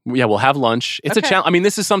 Okay. Yeah, we'll have lunch. It's a Okay. challenge. I mean,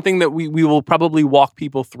 this is something that we will probably walk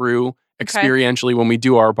people through experientially when we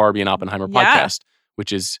do our Barbie and Oppenheimer Yeah. podcast,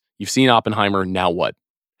 which is you've seen Oppenheimer, now what?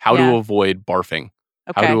 How Yeah. to avoid barfing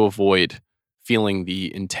Okay. How to avoid feeling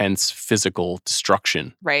the intense physical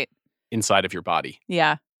destruction Right. inside of your body.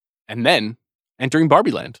 Yeah. And then entering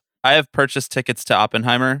Barbie Land. I have purchased tickets to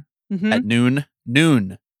Oppenheimer Mhm. at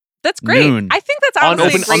noon. That's great. noon. I think that's On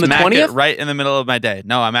honestly open- on the great. Smack it 20th? right in the middle of my day.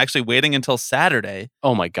 No, I'm actually waiting until Saturday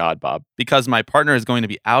Oh my God, Bob. because my partner is going to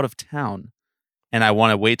be out of town, and I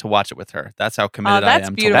want to wait to watch it with her. That's how committed I that's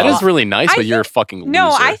am. beautiful. To That love. is really nice, I but you're a fucking loser.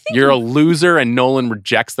 No, I think- you're a loser, and Nolan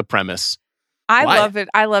rejects the premise. I Why? love it.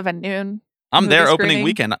 I love a noon. I'm there movie opening screening.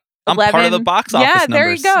 weekend. I'm part of the 11. box office Yeah,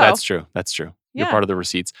 there you numbers. go. That's true. That's true. You're Yeah. part of the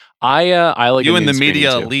receipts. I like You a and the noon screening,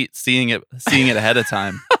 media too. elite seeing it ahead of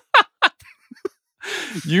time.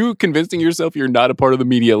 You convincing yourself you're not a part of the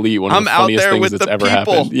media elite. One of I'm the out funniest there things with that's the ever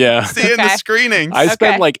people. happened. Yeah. Seeing the Okay. screenings. I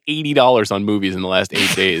spent Okay. like $80 on movies in the last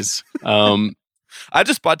 8 days. I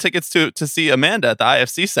just bought tickets to see Amanda at the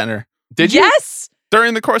IFC Center Did you? Yes.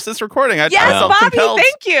 during the course of this recording. I Yes, felt Bobby. compelled.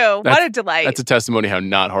 Thank you. What That's- a delight. That's a testimony how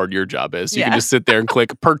not hard your job is. You can Yeah. just sit there and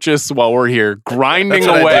click purchase while we're here grinding That's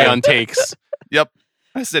what I away do. on takes. Yep.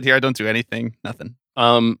 I sit here. I don't do anything. Nothing.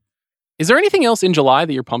 Is there anything else in July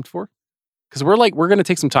that you're pumped for? Because we're going to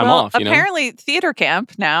take some time off. You know? apparently theater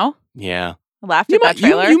camp now. Yeah. I laughed You at that might,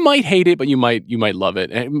 trailer. you might hate it, but you might love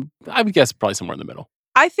it. And I would guess probably somewhere in the middle.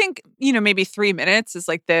 I think, maybe 3 minutes is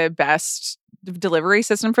like the best delivery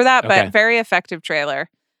system for that, Okay. but very effective trailer.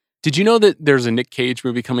 Did you know that there's a Nick Cage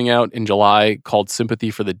movie coming out in July called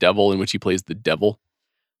Sympathy for the Devil, in which he plays the devil?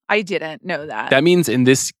 I didn't know that. That means in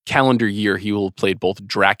this calendar year, he will have played both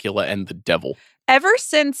Dracula and the devil. Ever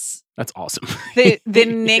since That's awesome. the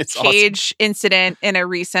Nick It's awesome. Cage incident in a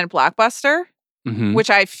recent blockbuster, Mhm. which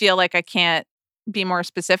I feel like I can't be more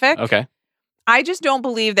specific. Okay. I just don't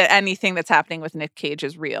believe that anything that's happening with Nick Cage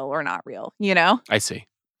is real or not real. I see.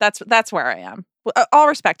 That's where I am. All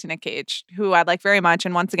respect to Nick Cage, who I like very much,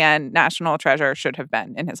 and once again, national treasure should have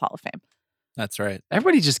been in his Hall of Fame. That's right.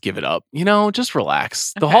 Everybody just give it up. Just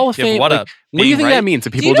relax. The Okay. Hall of Give Fame. what like, up? what do you Being think right? that means? Do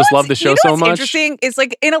Do you people know just love what's- the show you know so what's much? Interesting is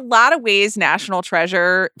like in a lot of ways, National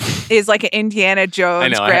Treasure is like an Indiana Jones I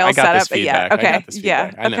know. Grail I got setup. this feedback. Yeah. Okay. I got this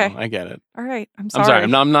feedback. Yeah. I know. Okay. I get it. All right. I'm I'm sorry. sorry.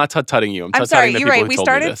 I'm not tut-tutting you. I'm I'm tut-tutting sorry. the You're people right. who We told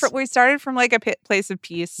me started. this. We started from like a place of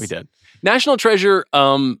peace. We did. National Treasure.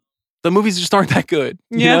 The movies just aren't that good.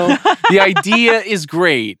 You know? Yeah. The idea is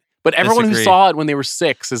great, but everyone who Disagree. saw it when they were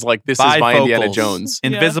 6 is like, this is my Indiana Bifocals, Jones.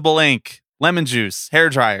 Invisible ink, lemon juice, hair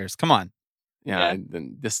dryers. Come on. Yeah,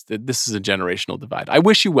 and this is a generational divide. I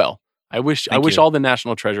wish you well. I wish Thank you. all the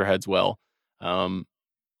National Treasure heads well.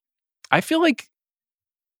 I feel like,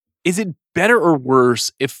 is it better or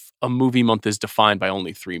worse if a movie month is defined by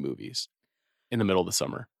only 3 movies in the middle of the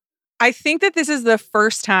summer? I think that this is the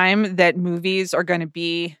first time that movies are going to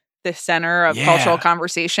be the center of cultural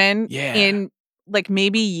conversation in like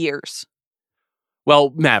maybe years.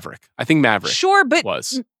 Well, Maverick. I think Maverick Sure, but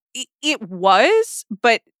was. it was,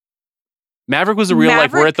 but Maverick was a real,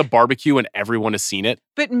 like, we're Maverick- at the barbecue and everyone has seen it.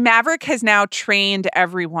 But Maverick has now trained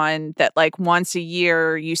everyone that like once a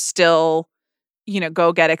year you still,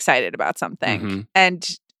 go get excited about something. Mhm.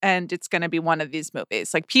 And it's going to be one of these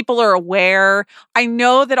movies. Like people are aware. I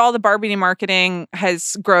know that all the Barbie marketing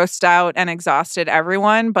has grossed out and exhausted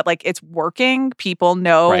everyone, but like it's working. People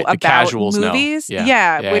know Right, the about casuals know. movies. Yeah.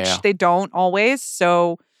 Yeah, which yeah. they don't always.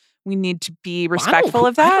 So we need to be I don't- respectful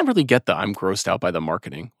of I that. don't really get the I'm grossed out by the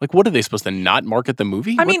marketing. Like, what are they supposed to not market the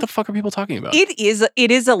movie? I What mean, the fuck are people talking about? It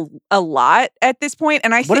is a lot at this point,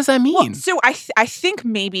 and I What does that mean? Well, so I think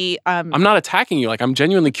maybe I'm not attacking you. Like, I'm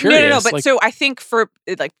genuinely curious. No, but like, so I think for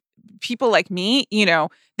like people like me,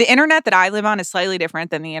 the internet that I live on is slightly different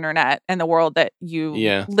than the internet and the world that you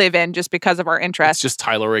Yeah. live in, just because of our it's interests. just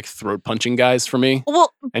Tyler Rake throat punching guys for me,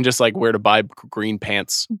 Well, and just like where to buy green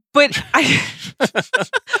pants. but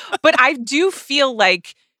I do feel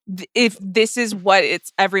like if this is what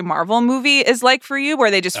every Marvel movie is like for you,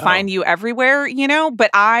 where they just find you everywhere, but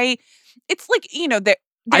it's like,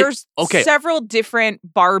 there's okay. several different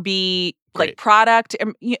Barbie like Great. product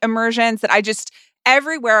immersions that I just,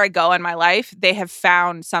 everywhere I go in my life, they have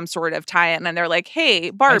found some sort of tie-in and they're like, hey,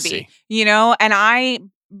 Barbie, see. and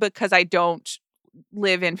because I don't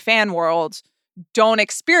live in fan world, don't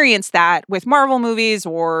experience that with Marvel movies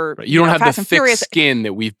or Right. You don't have Fast the and thick Furious. skin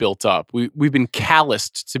that we've built up. We've been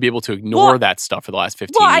calloused to be able to ignore Well- that stuff for the last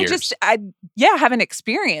 15 Well, years. I haven't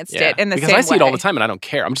experienced it in the because same I see it all way. the time and I don't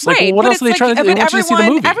care. I'm just like, Right, well, what but else are they it's trying to do? like, They want you to see the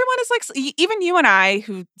movie. Everyone is like, even you and I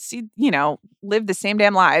who see, live the same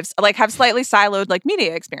damn lives, like have slightly siloed like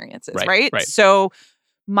media experiences, right? Right. So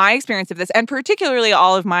my experience of this, and particularly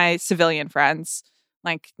all of my civilian friends,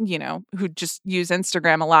 like, who just use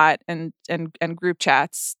Instagram a lot and group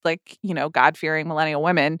chats, like, God-fearing millennial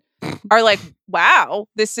women are like, wow,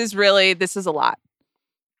 this is a lot.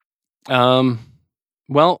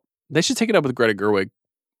 Well, they should take it up with Greta Gerwig.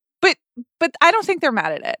 But I don't think they're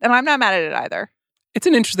mad at it, and I'm not mad at it either. It's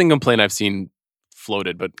an interesting complaint I've seen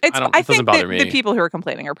floated, but it doesn't bother me. The people who are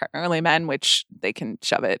complaining are primarily men, which they can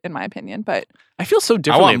shove it, in my opinion. But I feel so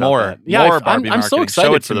differently about more. that. Yeah, More Barbie I'm so marketing. Show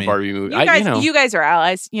excited it for to the me. Barbie movie. you guys are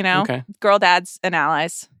allies, Okay. Girl dads and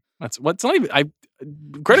allies. That's what's not even.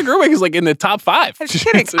 Greta Gerwig is like in the top 5. I was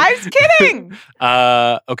kidding. I was kidding.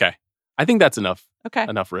 Okay. I think that's enough. Okay.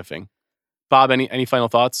 Enough riffing. Bob, any final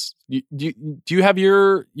thoughts? Do you have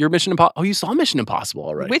your Mission Impossible? Oh, you saw Mission Impossible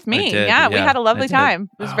already. With me. I did, Yeah, we yeah, had a lovely I did. time.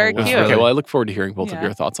 It was very wow. cute. Okay, well, I look forward to hearing both of Yeah.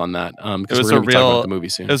 your thoughts on that. It Because was we're a going to be talking about real. the movie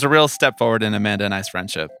soon. It was a real step forward in Amanda and I's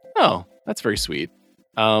friendship. Oh, that's very sweet.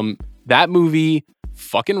 That movie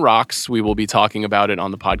fucking rocks. We will be talking about it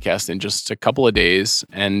on the podcast in just a couple of days.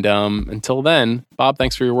 And until then, Bob,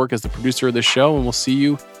 thanks for your work as the producer of this show, and we'll see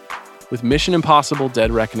you with Mission Impossible: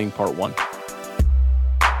 Dead Reckoning Part 1.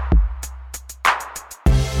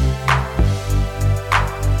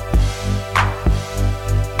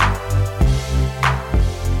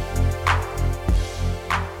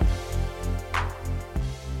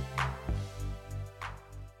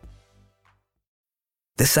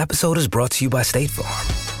 This episode is brought to you by State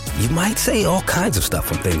Farm. You might say all kinds of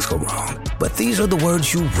stuff when things go wrong, but these are the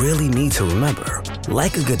words you really need to remember.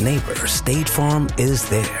 Like a good neighbor, State Farm is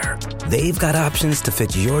there. They've got options to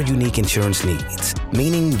fit your unique insurance needs,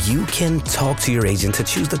 meaning you can talk to your agent to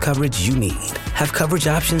choose the coverage you need, have coverage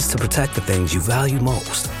options to protect the things you value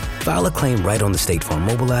most, file a claim right on the State Farm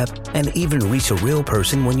mobile app, and even reach a real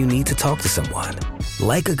person when you need to talk to someone.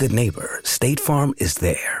 Like a good neighbor, State Farm is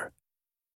there.